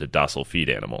humans into docile feed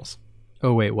animals.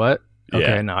 Oh wait, what?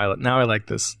 Okay, Yeah. now I like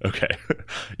this. Okay.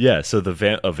 Yeah, so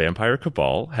a vampire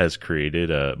cabal has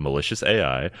created a malicious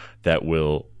AI that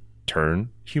will turn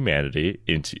humanity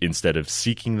into, instead of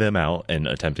seeking them out and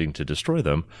attempting to destroy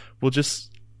them, will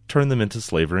just turn them into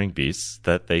slavering beasts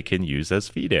that they can use as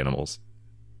feed animals.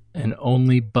 And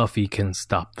only Buffy can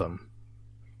stop them.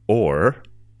 Or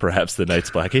perhaps the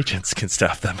Night's Black Agents can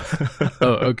stop them.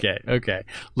 Oh, okay.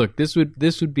 Look, this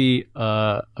would be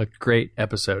a great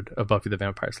episode of Buffy the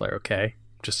Vampire Slayer. Okay,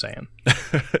 just saying.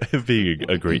 It'd be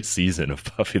a great season of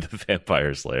Buffy the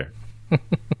Vampire Slayer.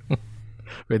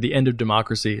 Where the end of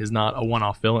democracy is not a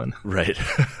one-off villain. Right.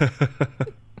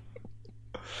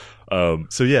 So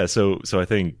I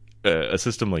think a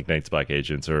system like Night's Black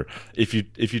Agents, or if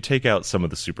you take out some of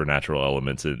the supernatural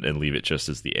elements and leave it just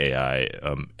as the AI,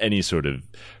 any sort of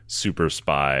super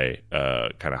spy,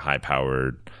 kind of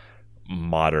high-powered,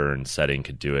 modern setting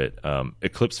could do it.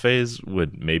 Eclipse Phase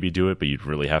would maybe do it, but you'd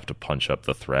really have to punch up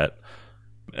the threat.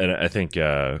 And I think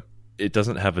it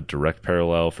doesn't have a direct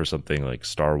parallel for something like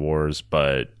Star Wars,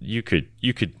 but you could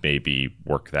maybe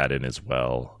work that in as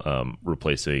well,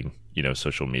 replacing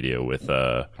social media with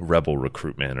rebel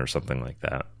recruitment or something like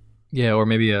that. Yeah, or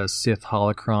maybe a Sith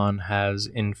holocron has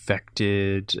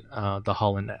infected the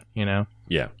HoloNet,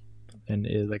 Yeah. And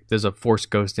there's a Force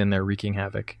ghost in there wreaking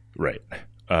havoc. Right.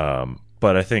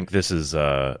 But I think this is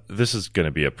going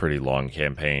to be a pretty long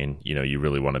campaign. You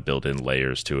really want to build in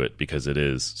layers to it because it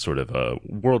is sort of a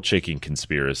world-shaking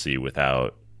conspiracy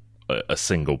without a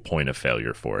single point of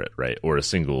failure for it, right? Or a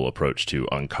single approach to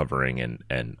uncovering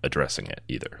and addressing it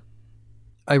either.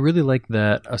 I really like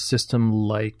that a system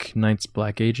like Night's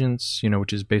Black Agents,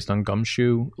 which is based on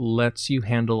Gumshoe, lets you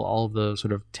handle all the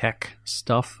sort of tech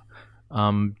stuff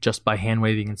just by hand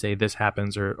waving and say this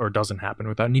happens or doesn't happen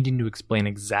without needing to explain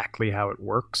exactly how it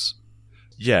works.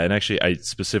 Yeah, and actually I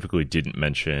specifically didn't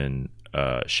mention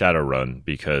Shadowrun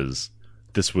because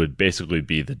this would basically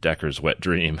be the Decker's wet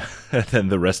dream, and then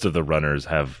the rest of the runners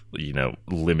have,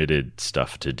 limited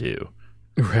stuff to do.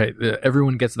 Right.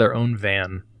 Everyone gets their own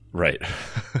van. Right.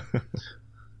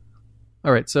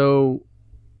 All right, so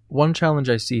one challenge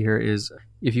I see here is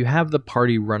if you have the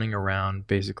party running around,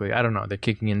 basically, I don't know, they're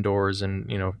kicking in doors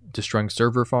and, destroying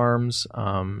server farms,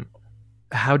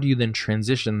 how do you then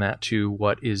transition that to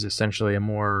what is essentially a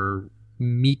more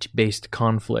meat-based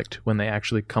conflict when they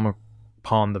actually come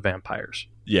upon the vampires?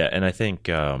 Yeah, and I think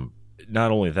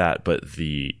not only that, but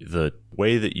the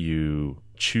way that you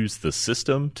choose the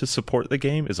system to support the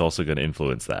game is also going to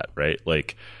influence that, right?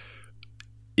 Like,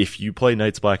 if you play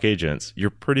Night's Black Agents, you're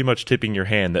pretty much tipping your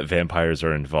hand that vampires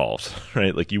are involved,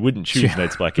 right? Like, you wouldn't choose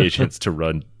Night's Black Agents to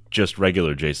run just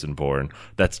regular Jason Bourne.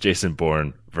 That's Jason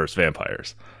Bourne versus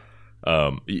vampires.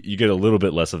 You get a little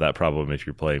bit less of that problem if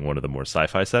you're playing one of the more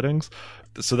sci-fi settings.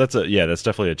 So that's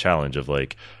definitely a challenge of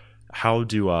like, how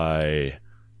do I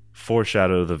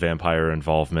foreshadow the vampire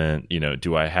involvement?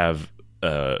 Do I have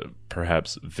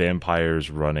perhaps vampires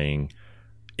running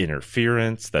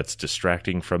interference that's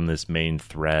distracting from this main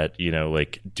threat?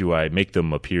 Do I make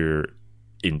them appear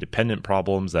independent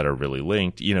problems that are really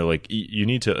linked? You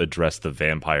need to address the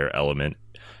vampire element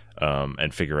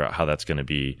and figure out how that's going to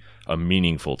be a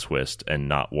meaningful twist and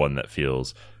not one that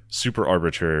feels super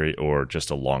arbitrary or just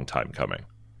a long time coming.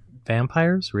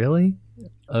 Vampires? Really?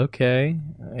 Okay,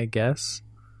 I guess.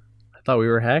 I thought we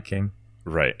were hacking.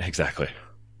 Right, exactly.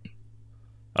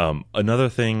 Another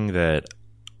thing that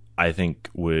I think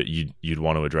you'd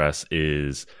want to address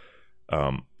is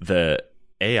the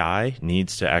AI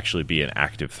needs to actually be an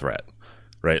active threat,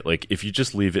 right? Like, if you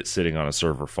just leave it sitting on a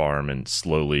server farm and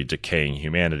slowly decaying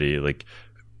humanity, like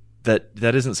that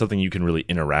isn't something you can really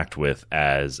interact with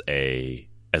as a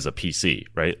PC,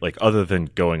 right? Like, other than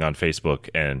going on Facebook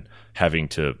and having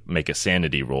to make a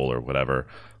sanity roll or whatever,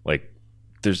 like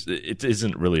it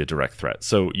isn't really a direct threat.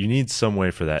 So you need some way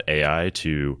for that AI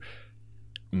to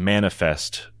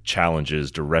manifest challenges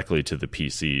directly to the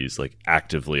PCs, like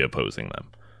actively opposing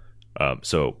them.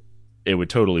 So it would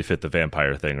totally fit the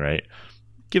vampire thing, right?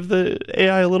 Give the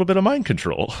AI a little bit of mind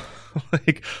control.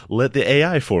 Like, let the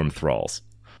AI form thralls.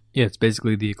 Yeah, it's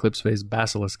basically the Eclipse Phase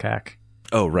Basilisk hack.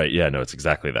 Oh, right. Yeah, no, it's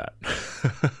exactly that.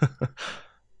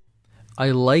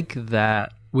 I like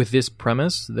that with this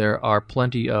premise, there are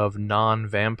plenty of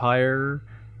non-vampire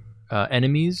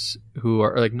enemies who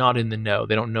are like not in the know.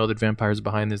 They don't know that vampires are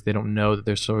behind this. They don't know that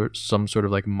there's some sort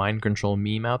of like mind control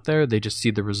meme out there. They just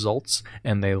see the results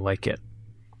and they like it.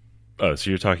 Oh, so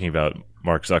you're talking about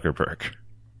Mark Zuckerberg,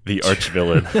 the arch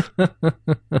villain.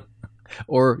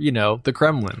 Or, the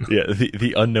Kremlin. Yeah,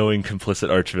 the unknowing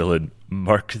complicit arch villain,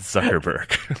 Mark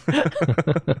Zuckerberg.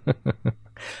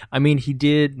 I mean, he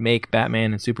did make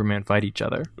Batman and Superman fight each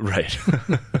other. Right.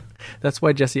 That's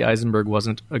why Jesse Eisenberg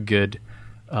wasn't a good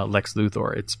Lex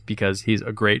Luthor. It's because he's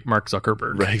a great Mark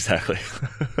Zuckerberg. Right, exactly.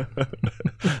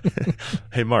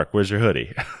 Hey, Mark, where's your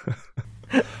hoodie?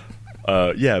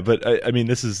 Yeah, but I mean,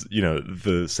 this is,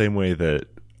 the same way that,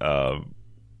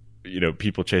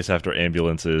 people chase after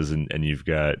ambulances and you've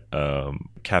got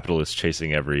capitalists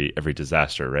chasing every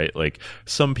disaster, right? Like,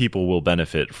 some people will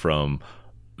benefit from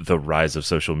the rise of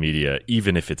social media,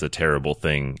 even if it's a terrible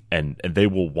thing, and they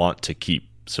will want to keep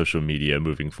social media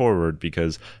moving forward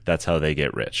because that's how they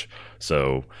get rich.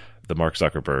 So the Mark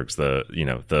Zuckerbergs,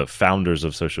 the founders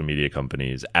of social media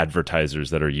companies, advertisers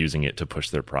that are using it to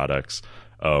push their products,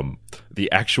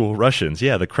 the actual Russians,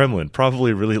 the Kremlin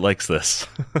probably really likes this.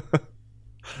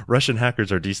 Russian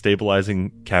hackers are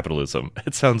destabilizing capitalism.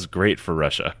 It sounds great for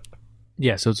Russia.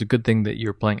 Yeah, so it's a good thing that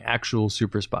you're playing actual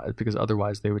super spies, because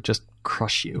otherwise they would just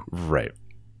crush you. Right.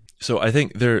 So I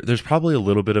think there's probably a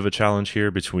little bit of a challenge here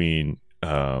between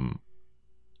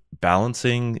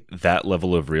balancing that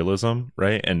level of realism,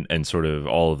 right, and sort of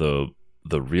all of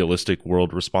the realistic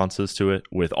world responses to it,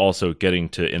 with also getting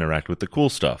to interact with the cool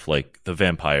stuff, like the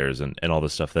vampires and all the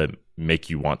stuff that make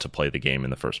you want to play the game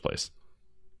in the first place.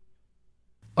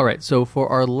 All right, so for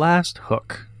our last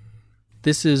hook,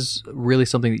 this is really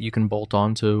something that you can bolt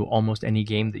on to almost any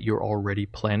game that you're already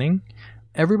planning.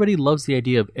 Everybody loves the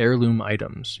idea of heirloom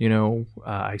items.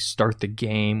 I start the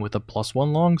game with a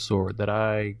 +1 longsword that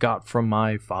I got from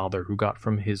my father, who got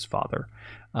from his father.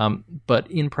 But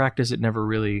in practice, it never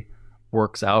really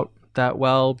works out that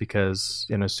well, because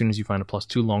as soon as you find a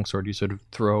 +2 longsword, you sort of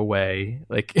throw away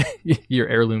like your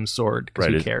heirloom sword, because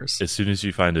right. Who cares? As soon as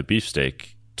you find a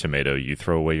beefsteak tomato, you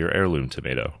throw away your heirloom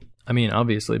tomato. I mean,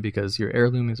 obviously, because your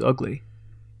heirloom is ugly.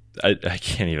 I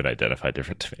can't even identify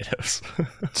different tomatoes.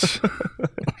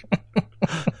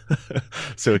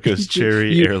 So it goes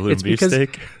cherry, heirloom,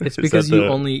 beefsteak? It's because you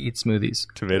only eat smoothies.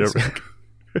 Tomato rank?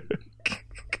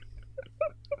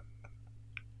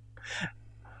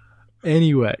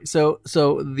 Anyway, so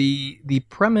the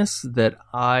premise that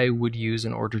I would use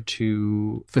in order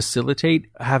to facilitate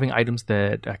having items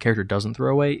that a character doesn't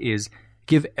throw away is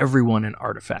give everyone an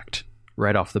artifact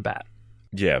right off the bat.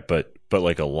 Yeah, but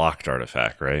like a locked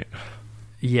artifact, right?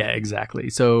 Yeah, exactly.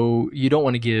 So you don't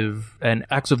want to give an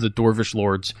Axe of the Dwarvish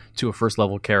Lords to a first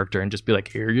level character and just be like,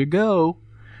 here you go.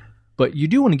 But you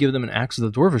do want to give them an Axe of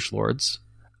the Dwarvish Lords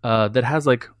that has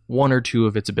like one or two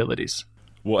of its abilities.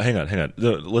 Well, hang on.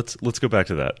 Let's go back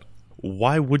to that.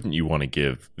 Why wouldn't you want to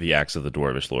give the Axe of the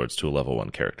Dwarvish Lords to a level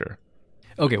 1 character?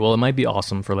 Okay, well, it might be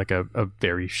awesome for like a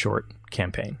very short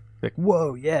campaign. Like,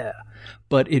 whoa, yeah.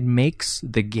 But it makes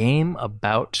the game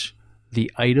about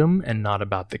the item and not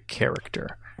about the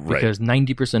character. Right. Because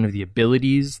 90% of the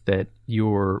abilities that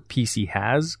your PC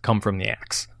has come from the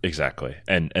axe. Exactly.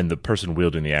 And the person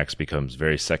wielding the axe becomes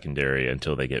very secondary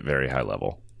until they get very high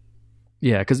level.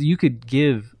 Yeah, because you could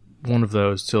give one of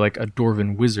those to like a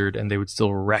Dwarven wizard and they would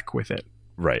still wreck with it.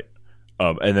 Right.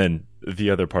 And then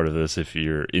the other part of this, if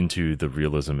you're into the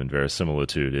realism and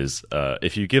verisimilitude, is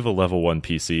if you give a level 1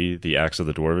 PC the Axe of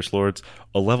the Dwarvish Lords,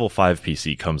 a level 5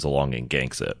 PC comes along and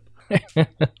ganks it.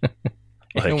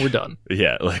 And we're done.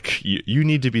 Yeah, like you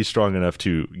need to be strong enough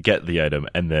to get the item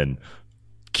and then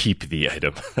keep the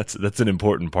item. That's an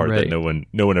important part that no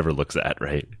one ever looks at,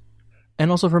 right? And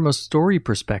also from a story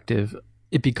perspective,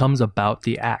 it becomes about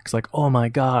the axe. Like, oh my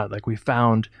god, like we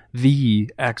found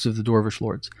the Axe of the Dwarvish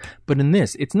Lords. But in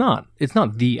this, it's not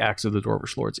the Axe of the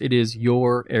Dwarvish Lords. It is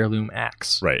your heirloom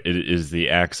axe. Right. It is the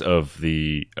axe of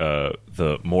the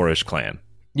Moorish clan.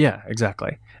 Yeah,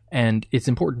 exactly. And it's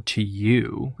important to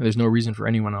you. There's no reason for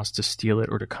anyone else to steal it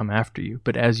or to come after you.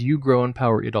 But as you grow in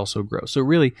power, it also grows. So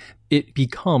really, it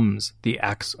becomes the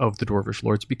Axe of the Dwarvish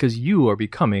Lords because you are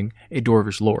becoming a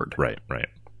Dwarvish Lord. Right.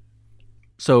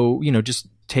 So, just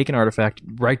take an artifact,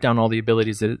 write down all the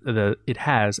abilities that it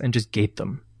has, and just gate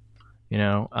them.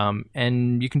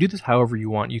 And you can do this however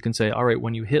you want. You can say, all right,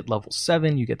 when you hit level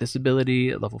 7, you get this ability.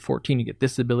 At level 14, you get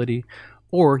this ability.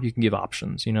 Or you can give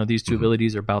options. These two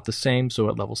abilities are about the same. So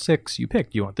at level 6, you pick,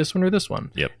 do you want this one or this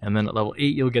one? Yep. And then at level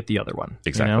 8, you'll get the other one.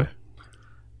 Exactly.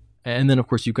 And then, of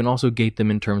course, you can also gate them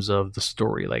in terms of the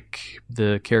story. Like,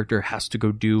 the character has to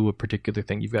go do a particular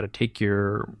thing. You've got to take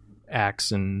your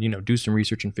axe and do some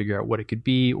research and figure out what it could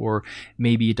be, or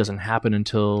maybe it doesn't happen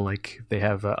until like they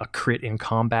have a crit in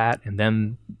combat, and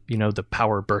then the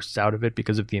power bursts out of it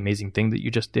because of the amazing thing that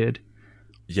you just did.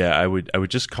 Yeah, I would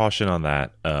just caution on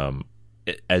that.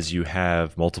 as you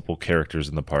have multiple characters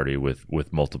in the party with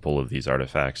multiple of these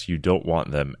artifacts, you don't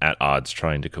want them at odds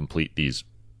trying to complete these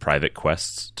private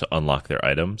quests to unlock their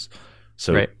items.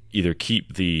 So either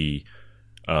keep the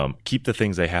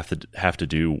things they have to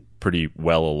do pretty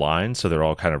well aligned, so they're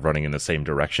all kind of running in the same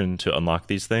direction to unlock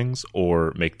these things,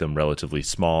 or make them relatively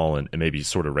small and maybe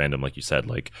sort of random, like you said,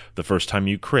 like the first time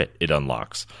you crit, it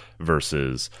unlocks,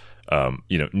 versus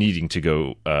needing to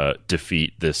go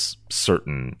defeat this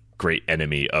certain great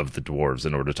enemy of the dwarves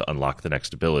in order to unlock the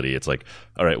next ability. It's like,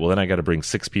 all right, well then I got to bring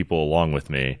 6 people along with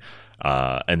me.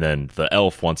 And then the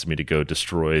elf wants me to go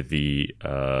destroy the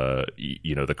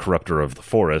corruptor of the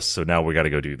forest. So now we got to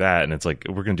go do that. And it's like,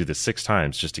 we're going to do this 6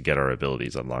 times just to get our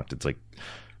abilities unlocked. It's like,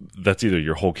 that's either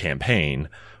your whole campaign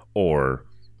or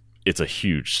it's a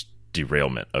huge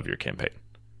derailment of your campaign.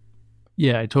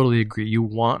 Yeah, I totally agree. You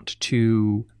want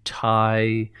to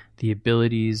tie the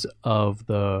abilities of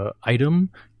the item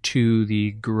to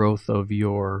the growth of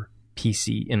your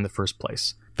PC in the first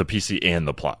place. The PC and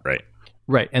the plot, right?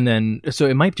 Right, and then so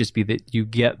it might just be that you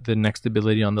get the next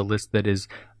ability on the list that is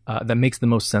that makes the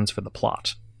most sense for the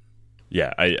plot.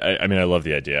 Yeah, I mean, I love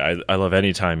the idea. I love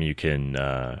any time you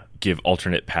can give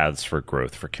alternate paths for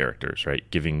growth for characters, right?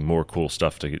 Giving more cool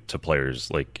stuff to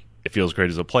players. Like, it feels great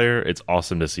as a player. It's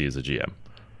awesome to see as a GM.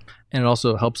 And it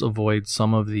also helps avoid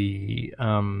some of the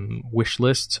wish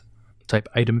list type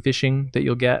item fishing that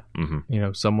you'll get.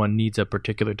 Mm-hmm. Someone needs a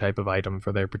particular type of item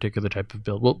for their particular type of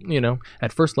build. Well,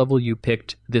 at first level you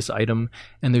picked this item,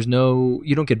 and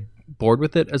you don't get bored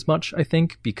with it as much, I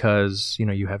think, because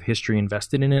you have history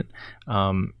invested in it.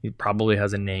 It probably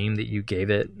has a name that you gave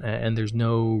it, and there's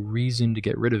no reason to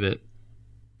get rid of it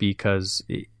because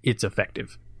it's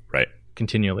effective, right?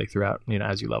 Continually throughout,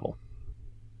 as you level.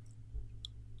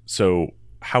 So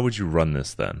how would you run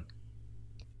this then?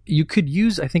 You could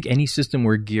use, I think, any system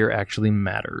where gear actually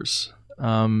matters.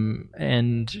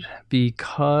 And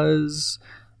because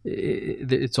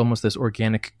it's almost this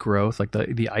organic growth, like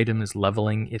the item is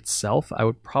leveling itself, I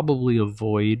would probably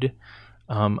avoid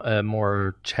a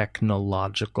more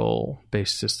technological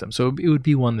based system. So it would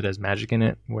be one that has magic in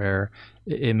it, where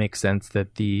it makes sense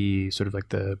that the sort of like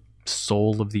the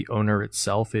soul of the owner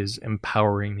itself is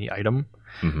empowering the item.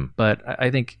 Mm-hmm. But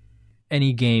I think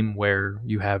any game where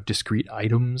you have discrete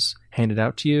items handed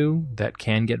out to you that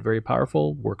can get very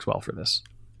powerful works well for this.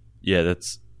 Yeah,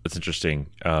 that's interesting.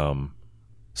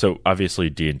 So obviously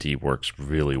D&D works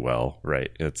really well, right?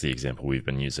 That's the example we've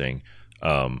been using.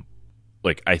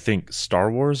 I think Star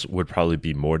Wars would probably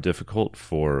be more difficult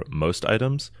for most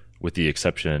items, with the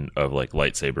exception of like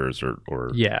lightsabers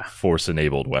or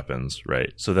force-enabled weapons,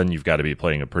 right? So then you've got to be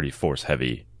playing a pretty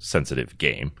force-heavy, sensitive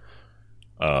game.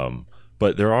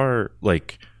 But there are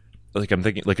like I'm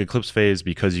thinking like Eclipse Phase,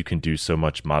 because you can do so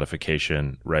much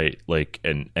modification, right? Like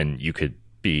and you could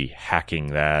be hacking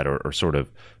that or sort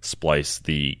of splice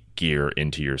the gear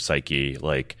into your psyche.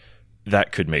 Like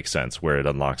that could make sense where it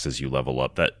unlocks as you level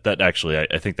up. That actually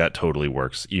I think that totally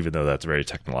works, even though that's very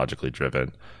technologically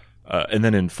driven. And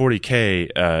then in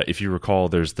 40K, if you recall,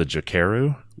 there's the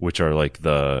Jakeru, which are like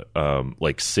the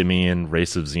simian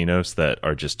race of Xenos that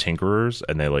are just tinkerers,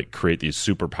 and they like create these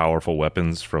super powerful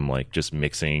weapons from like just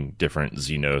mixing different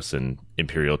Xenos and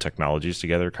Imperial technologies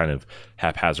together, kind of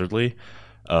haphazardly.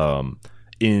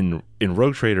 In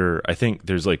Rogue Trader, I think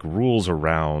there's like rules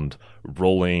around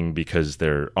rolling because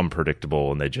they're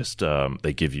unpredictable, and they just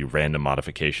they give you random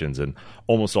modifications, and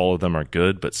almost all of them are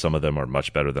good, but some of them are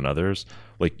much better than others.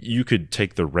 Like you could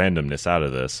take the randomness out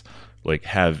of this, like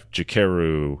have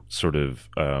Jakeru sort of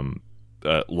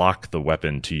lock the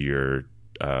weapon to your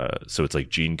so it's like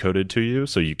gene coded to you,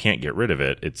 so you can't get rid of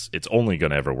it. It's only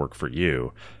going to ever work for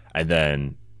you, and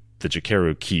then the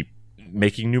Jakeru keep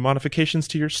making new modifications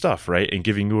to your stuff, right? And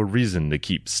giving you a reason to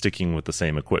keep sticking with the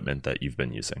same equipment that you've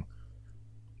been using.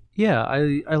 Yeah,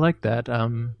 I like that. I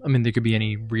mean, there could be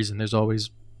any reason. There's always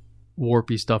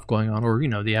warpy stuff going on, or,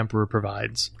 the Emperor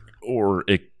provides. Or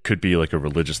it could be like a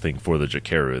religious thing for the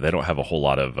Jakeru. They don't have a whole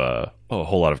lot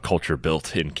of culture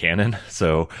built in canon.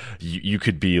 So you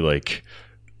could be like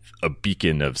a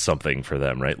beacon of something for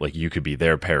them, right? Like you could be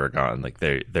their paragon. Like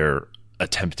they're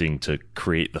attempting to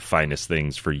create the finest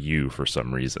things for you for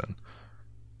some reason.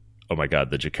 Oh my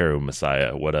God, the Jakeru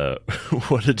Messiah! What a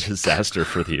disaster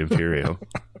for the Imperium.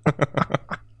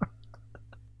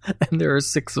 And there are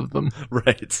 6 of them,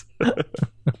 right?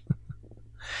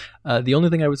 The only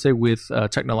thing I would say with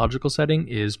technological setting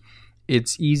is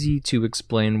it's easy to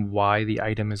explain why the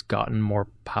item has gotten more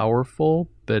powerful,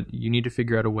 but you need to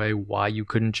figure out a way why you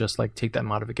couldn't just like take that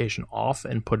modification off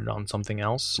and put it on something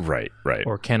else. Right.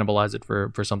 Or cannibalize it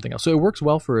for something else. So it works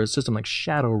well for a system like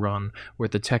Shadowrun, where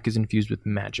the tech is infused with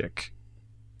magic.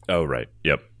 Oh, right.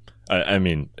 Yep. I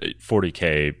mean,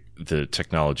 40K, the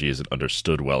technology isn't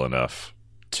understood well enough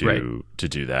to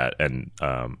do that. And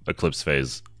Eclipse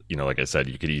Phase, like I said,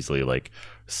 you could easily like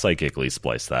psychically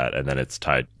splice that, and then it's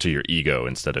tied to your ego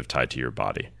instead of tied to your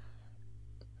body.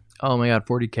 Oh my god,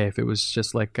 40K, if it was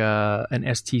just like an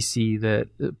STC that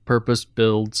purpose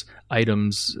builds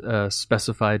items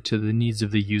specified to the needs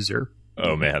of the user.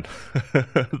 Oh man,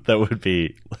 that would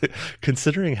be,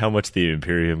 considering how much the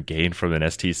Imperium gained from an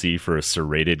STC for a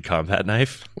serrated combat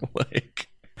knife. Like,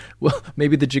 well,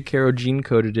 maybe the Jakaro gene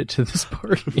coded it to this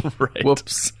party. Right.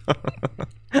 Whoops.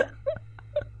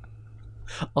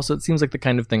 Also, it seems like the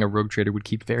kind of thing a rogue trader would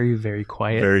keep very, very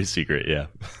quiet. Very secret, yeah.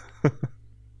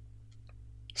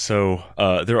 So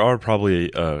there are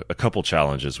probably a couple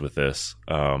challenges with this.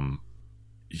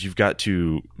 You've got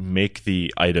to make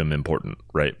the item important,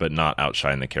 right? But not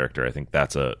outshine the character. I think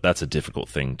that's a difficult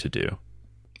thing to do.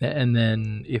 And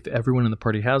then if everyone in the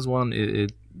party has one,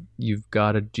 you've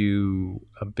got to do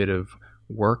a bit of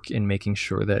work in making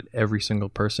sure that every single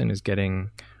person is getting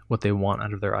what they want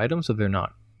out of their item, so they're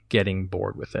not getting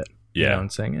bored with it. Yeah.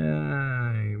 And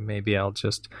saying, maybe I'll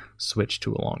just switch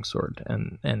to a longsword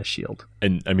and a shield.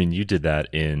 And I mean, you did that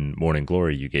in Morning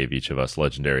Glory. You gave each of us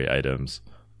legendary items,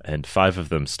 and 5 of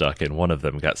them stuck, and 1 of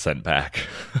them got sent back.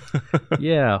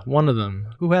 Yeah, one of them.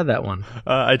 Who had that one?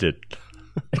 I did.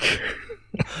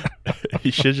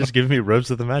 You should just give me Robes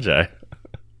of the Magi.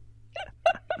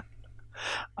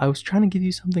 I was trying to give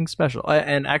you something special.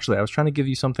 And actually, I was trying to give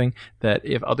you something that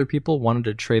if other people wanted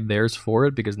to trade theirs for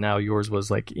it, because now yours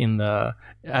was like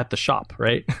at the shop,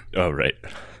 right? Oh, right.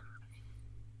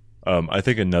 I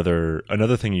think another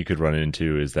thing you could run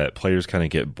into is that players kind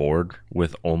of get bored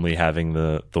with only having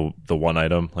the one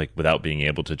item, like without being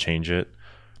able to change it.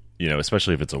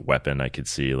 Especially if it's a weapon, I could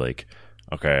see like,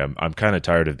 okay, I'm kind of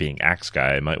tired of being axe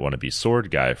guy. I might want to be sword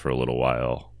guy for a little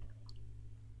while.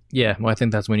 Yeah, well, I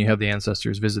think that's when you have the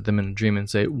ancestors visit them in a dream and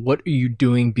say, "What are you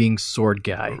doing being sword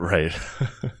guy?" Right.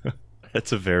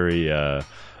 That's a very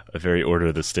Order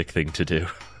of the Stick thing to do.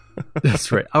 That's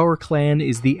right. Our clan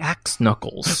is the Axe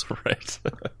Knuckles. Right.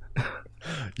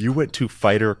 You went to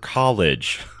fighter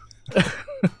college.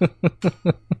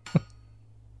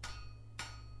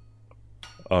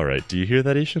 All right. Do you hear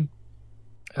that, Ishan?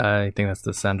 I think that's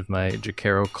the sound of my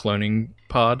Jakaro cloning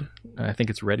pod. I think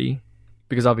it's ready.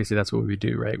 Because obviously that's what we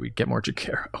do, right? We get more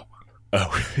Jakaro.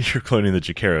 Oh, you're cloning the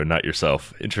Jakaro, not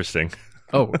yourself. Interesting.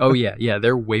 Oh yeah. Yeah,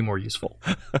 they're way more useful.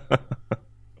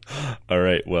 All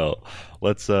right, well,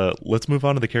 let's move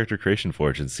on to the Character Creation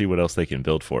Forge and see what else they can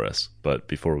build for us. But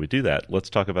before we do that, let's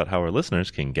talk about how our listeners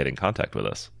can get in contact with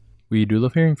us. We do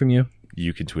love hearing from you.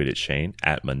 You can tweet at Shane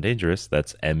at Mundangerous.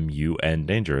 That's MUN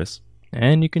Dangerous.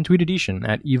 And you can tweet at Ishan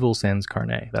at Evil Sans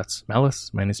Carne. That's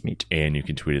malice minus meat. And you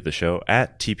can tweet at the show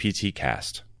at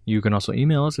TPTcast. You can also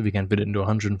email us if you can't fit it into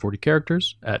 140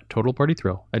 characters at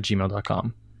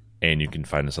totalpartythrill@gmail.com. And you can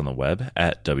find us on the web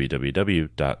at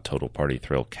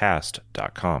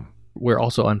www.totalpartythrillcast.com. We're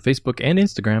also on Facebook and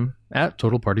Instagram at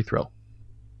Total Party Thrill.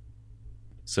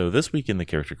 So this week in the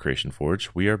Character Creation Forge,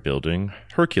 we are building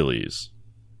Hercules.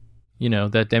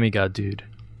 That demigod dude.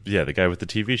 Yeah, the guy with the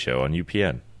TV show on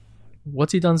UPN.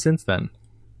 What's he done since then?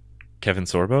 Kevin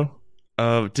Sorbo?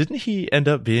 Didn't he end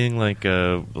up being like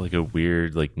a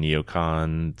weird like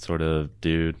neocon sort of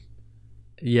dude?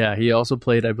 Yeah, he also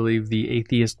played, I believe, the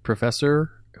atheist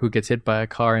professor who gets hit by a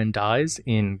car and dies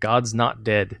in God's Not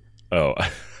Dead. Oh,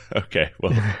 okay.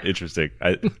 Well, interesting.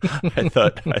 I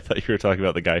thought you were talking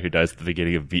about the guy who dies at the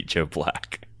beginning of Beat Joe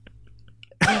Black.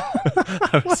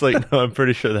 I was like, no, I'm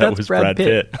pretty sure that was Brad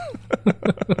Pitt.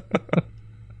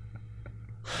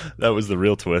 That was the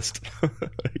real twist.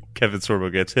 Kevin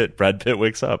Sorbo gets hit. Brad Pitt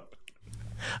wakes up.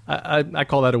 I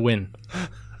call that a win.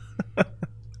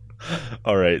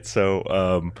 All right,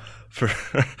 so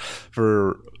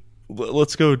for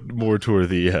let's go more toward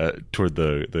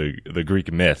the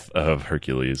Greek myth of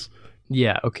Hercules.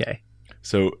 Yeah. Okay.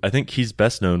 So I think he's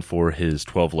best known for his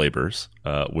 12 labors,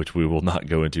 which we will not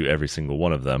go into every single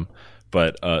one of them.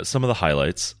 But some of the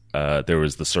highlights, there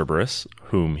was the Cerberus,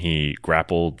 whom he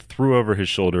grappled, threw over his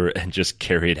shoulder, and just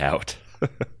carried out.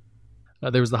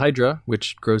 There was the Hydra,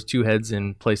 which grows 2 heads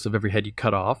in place of every head you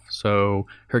cut off. So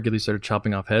Hercules started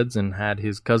chopping off heads and had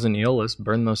his cousin Aeolus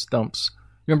burn those stumps.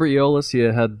 Remember Aeolus? He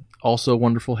had also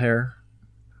wonderful hair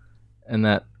and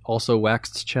that also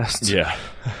waxed chest. Yeah.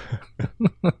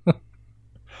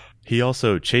 He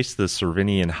also chased the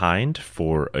Cervinian hind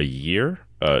for a year,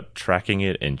 tracking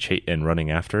it and running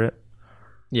after it.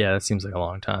 Yeah, that seems like a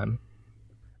long time.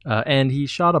 And he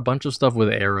shot a bunch of stuff with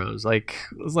arrows. Like,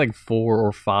 it was like 4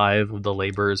 or 5 of the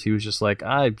laborers. He was just like,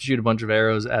 I shoot a bunch of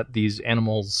arrows at these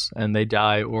animals and they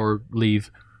die or leave.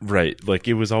 Right. Like,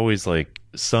 it was always like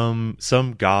some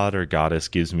god or goddess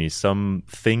gives me some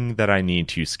thing that I need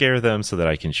to scare them so that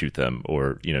I can shoot them,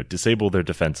 or, disable their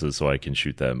defenses so I can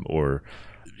shoot them, or,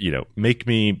 make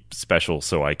me special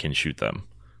so I can shoot them.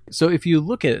 So if you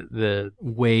look at the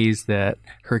ways that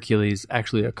Hercules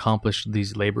actually accomplished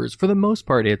these labors, for the most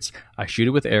part, it's I shoot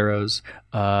it with arrows,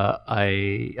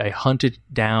 I hunt it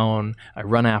down, I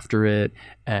run after it,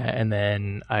 and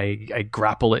then I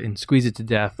grapple it and squeeze it to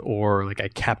death, or like I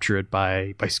capture it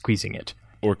by squeezing it.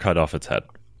 Or cut off its head.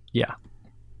 Yeah.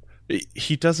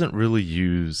 He doesn't really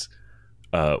use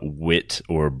wit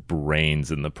or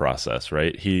brains in the process,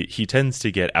 right? He tends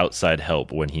to get outside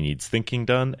help when he needs thinking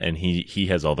done, and he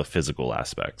has all the physical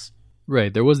aspects.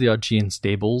 Right. There was the Augean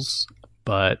stables,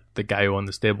 but the guy who owned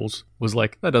the stables was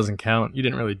like, that doesn't count. You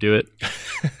didn't really do it.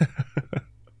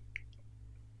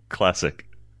 Classic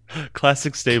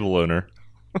stable owner.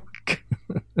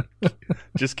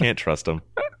 Just can't trust him.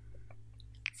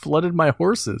 Flooded my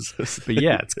horses. But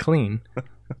yeah, it's clean.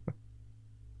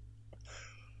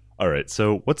 All right,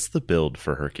 so what's the build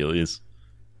for Hercules?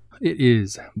 It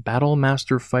is Battle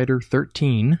Master Fighter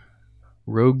 13,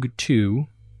 Rogue 2,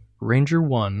 Ranger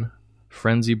 1,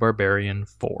 Frenzy Barbarian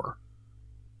 4.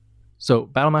 So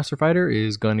Battle Master Fighter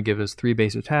is going to give us 3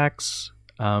 base attacks.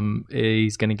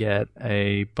 He's going to get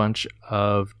a bunch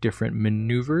of different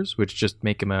maneuvers, which just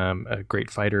make him a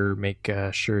great fighter, make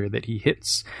sure that he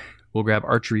hits. We'll grab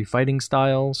archery fighting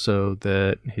style so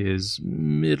that his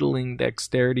middling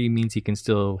dexterity means he can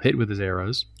still hit with his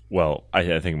arrows. Well,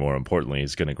 I think more importantly,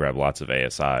 he's going to grab lots of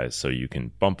ASIs so you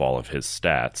can bump all of his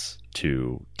stats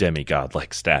to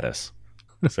demigod-like status.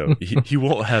 So he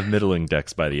won't have middling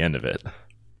dex by the end of it.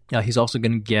 He's also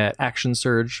going to get action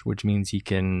surge, which means he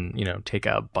can, take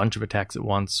a bunch of attacks at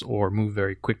once or move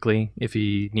very quickly if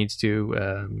he needs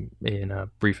to in a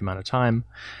brief amount of time.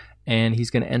 And he's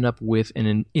going to end up with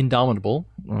an Indomitable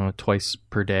twice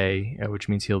per day, which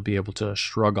means he'll be able to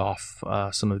shrug off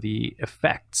some of the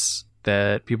effects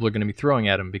that people are going to be throwing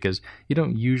at him, because you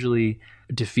don't usually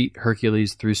defeat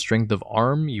Hercules through strength of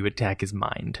arm, you attack his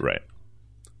mind. Right.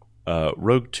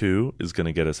 Rogue 2 is going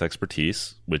to get us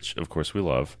expertise, which of course we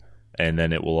love, and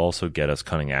then it will also get us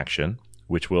cunning action,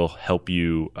 which will help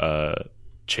you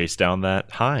chase down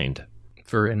that hind.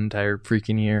 For an entire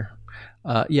freaking year.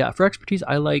 For expertise,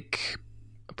 I like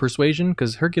persuasion,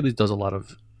 because Hercules does a lot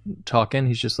of talking.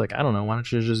 He's just like, I don't know, why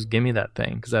don't you just give me that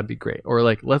thing, because that'd be great. Or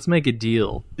like, let's make a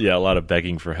deal. Yeah, a lot of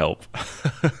begging for help.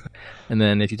 And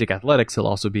then if you take athletics, he'll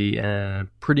also be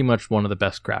pretty much one of the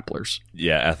best grapplers.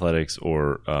 Yeah, athletics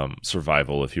or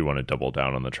survival if you want to double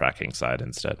down on the tracking side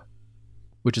instead.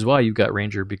 Which is why you've got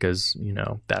Ranger, because,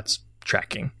 that's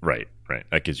tracking. Right.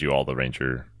 That gives you all the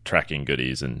Ranger tracking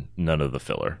goodies and none of the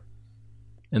filler.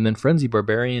 And then Frenzy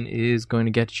Barbarian is going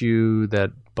to get you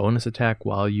that bonus attack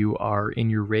while you are in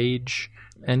your rage.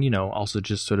 And, also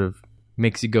just sort of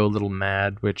makes you go a little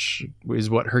mad, which is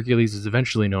what Hercules is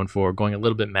eventually known for, going a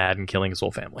little bit mad and killing his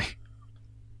whole family.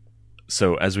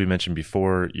 So as we mentioned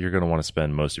before, you're going to want to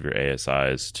spend most of your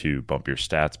ASIs to bump your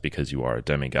stats because you are a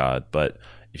demigod. But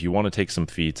if you want to take some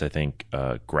feats, I think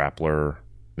Grappler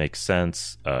makes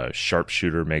sense,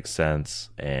 Sharpshooter makes sense,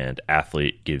 and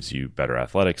Athlete gives you better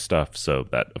athletic stuff, so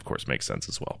that of course makes sense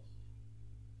as well.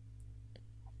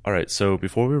 All right, so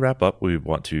before we wrap up, we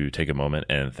want to take a moment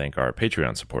and thank our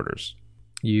Patreon supporters.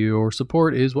 Your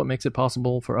support is what makes it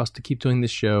possible for us to keep doing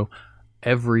this show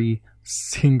every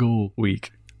single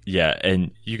week. Yeah,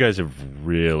 and you guys have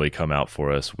really come out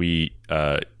for us. We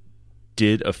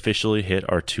did officially hit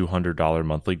our $200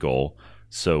 monthly goal.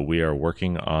 So we are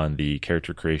working on the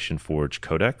Character Creation Forge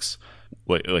Codex.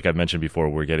 Like I mentioned before,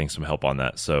 we're getting some help on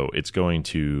that. So it's going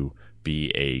to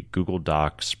be a Google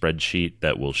Doc spreadsheet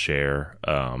that we'll share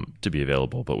to be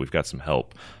available. But we've got some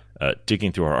help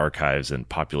digging through our archives and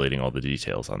populating all the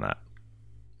details on that.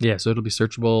 Yeah, so it'll be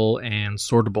searchable and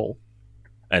sortable.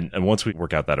 And once we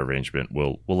work out that arrangement,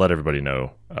 we'll let everybody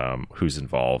know who's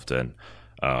involved. And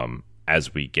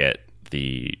as we get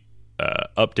the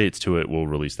updates to it, we'll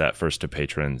release that first to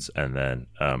patrons, and then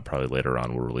probably later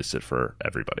on we'll release it for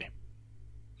everybody.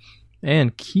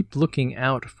 And keep looking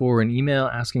out for an email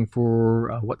asking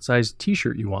for what size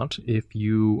t-shirt you want if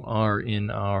you are in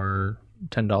our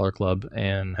 $10 club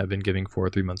and have been giving for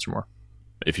 3 months or more.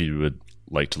 If you would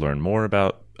like to learn more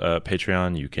about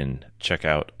Patreon, you can check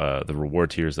out the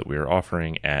reward tiers that we are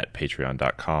offering at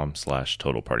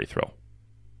patreon.com/totalpartythrill.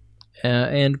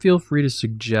 And feel free to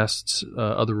suggest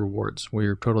other rewards.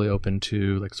 We're totally open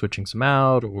to like switching some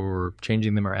out or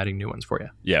changing them or adding new ones for you.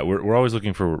 Yeah, we're always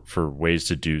looking for ways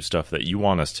to do stuff that you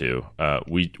want us to.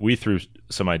 We threw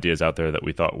some ideas out there that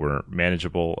we thought were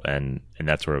manageable, and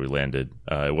that's where we landed.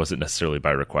 It wasn't necessarily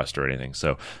by request or anything.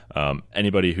 So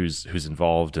anybody who's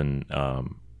involved and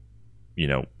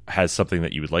has something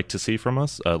that you would like to see from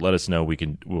us, let us know.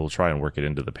 We'll try and work it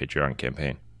into the Patreon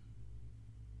campaign.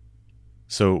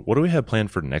 So what do we have planned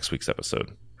for next week's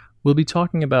episode? We'll be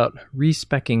talking about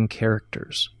respecking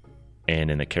characters.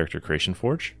 And in the Character Creation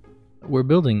Forge? We're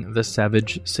building the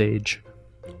Savage Sage.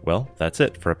 Well, that's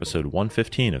it for episode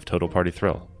 115 of Total Party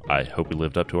Thrill. I hope we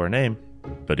lived up to our name.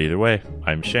 But either way,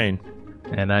 I'm Shane.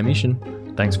 And I'm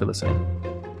Ishan. Thanks for listening.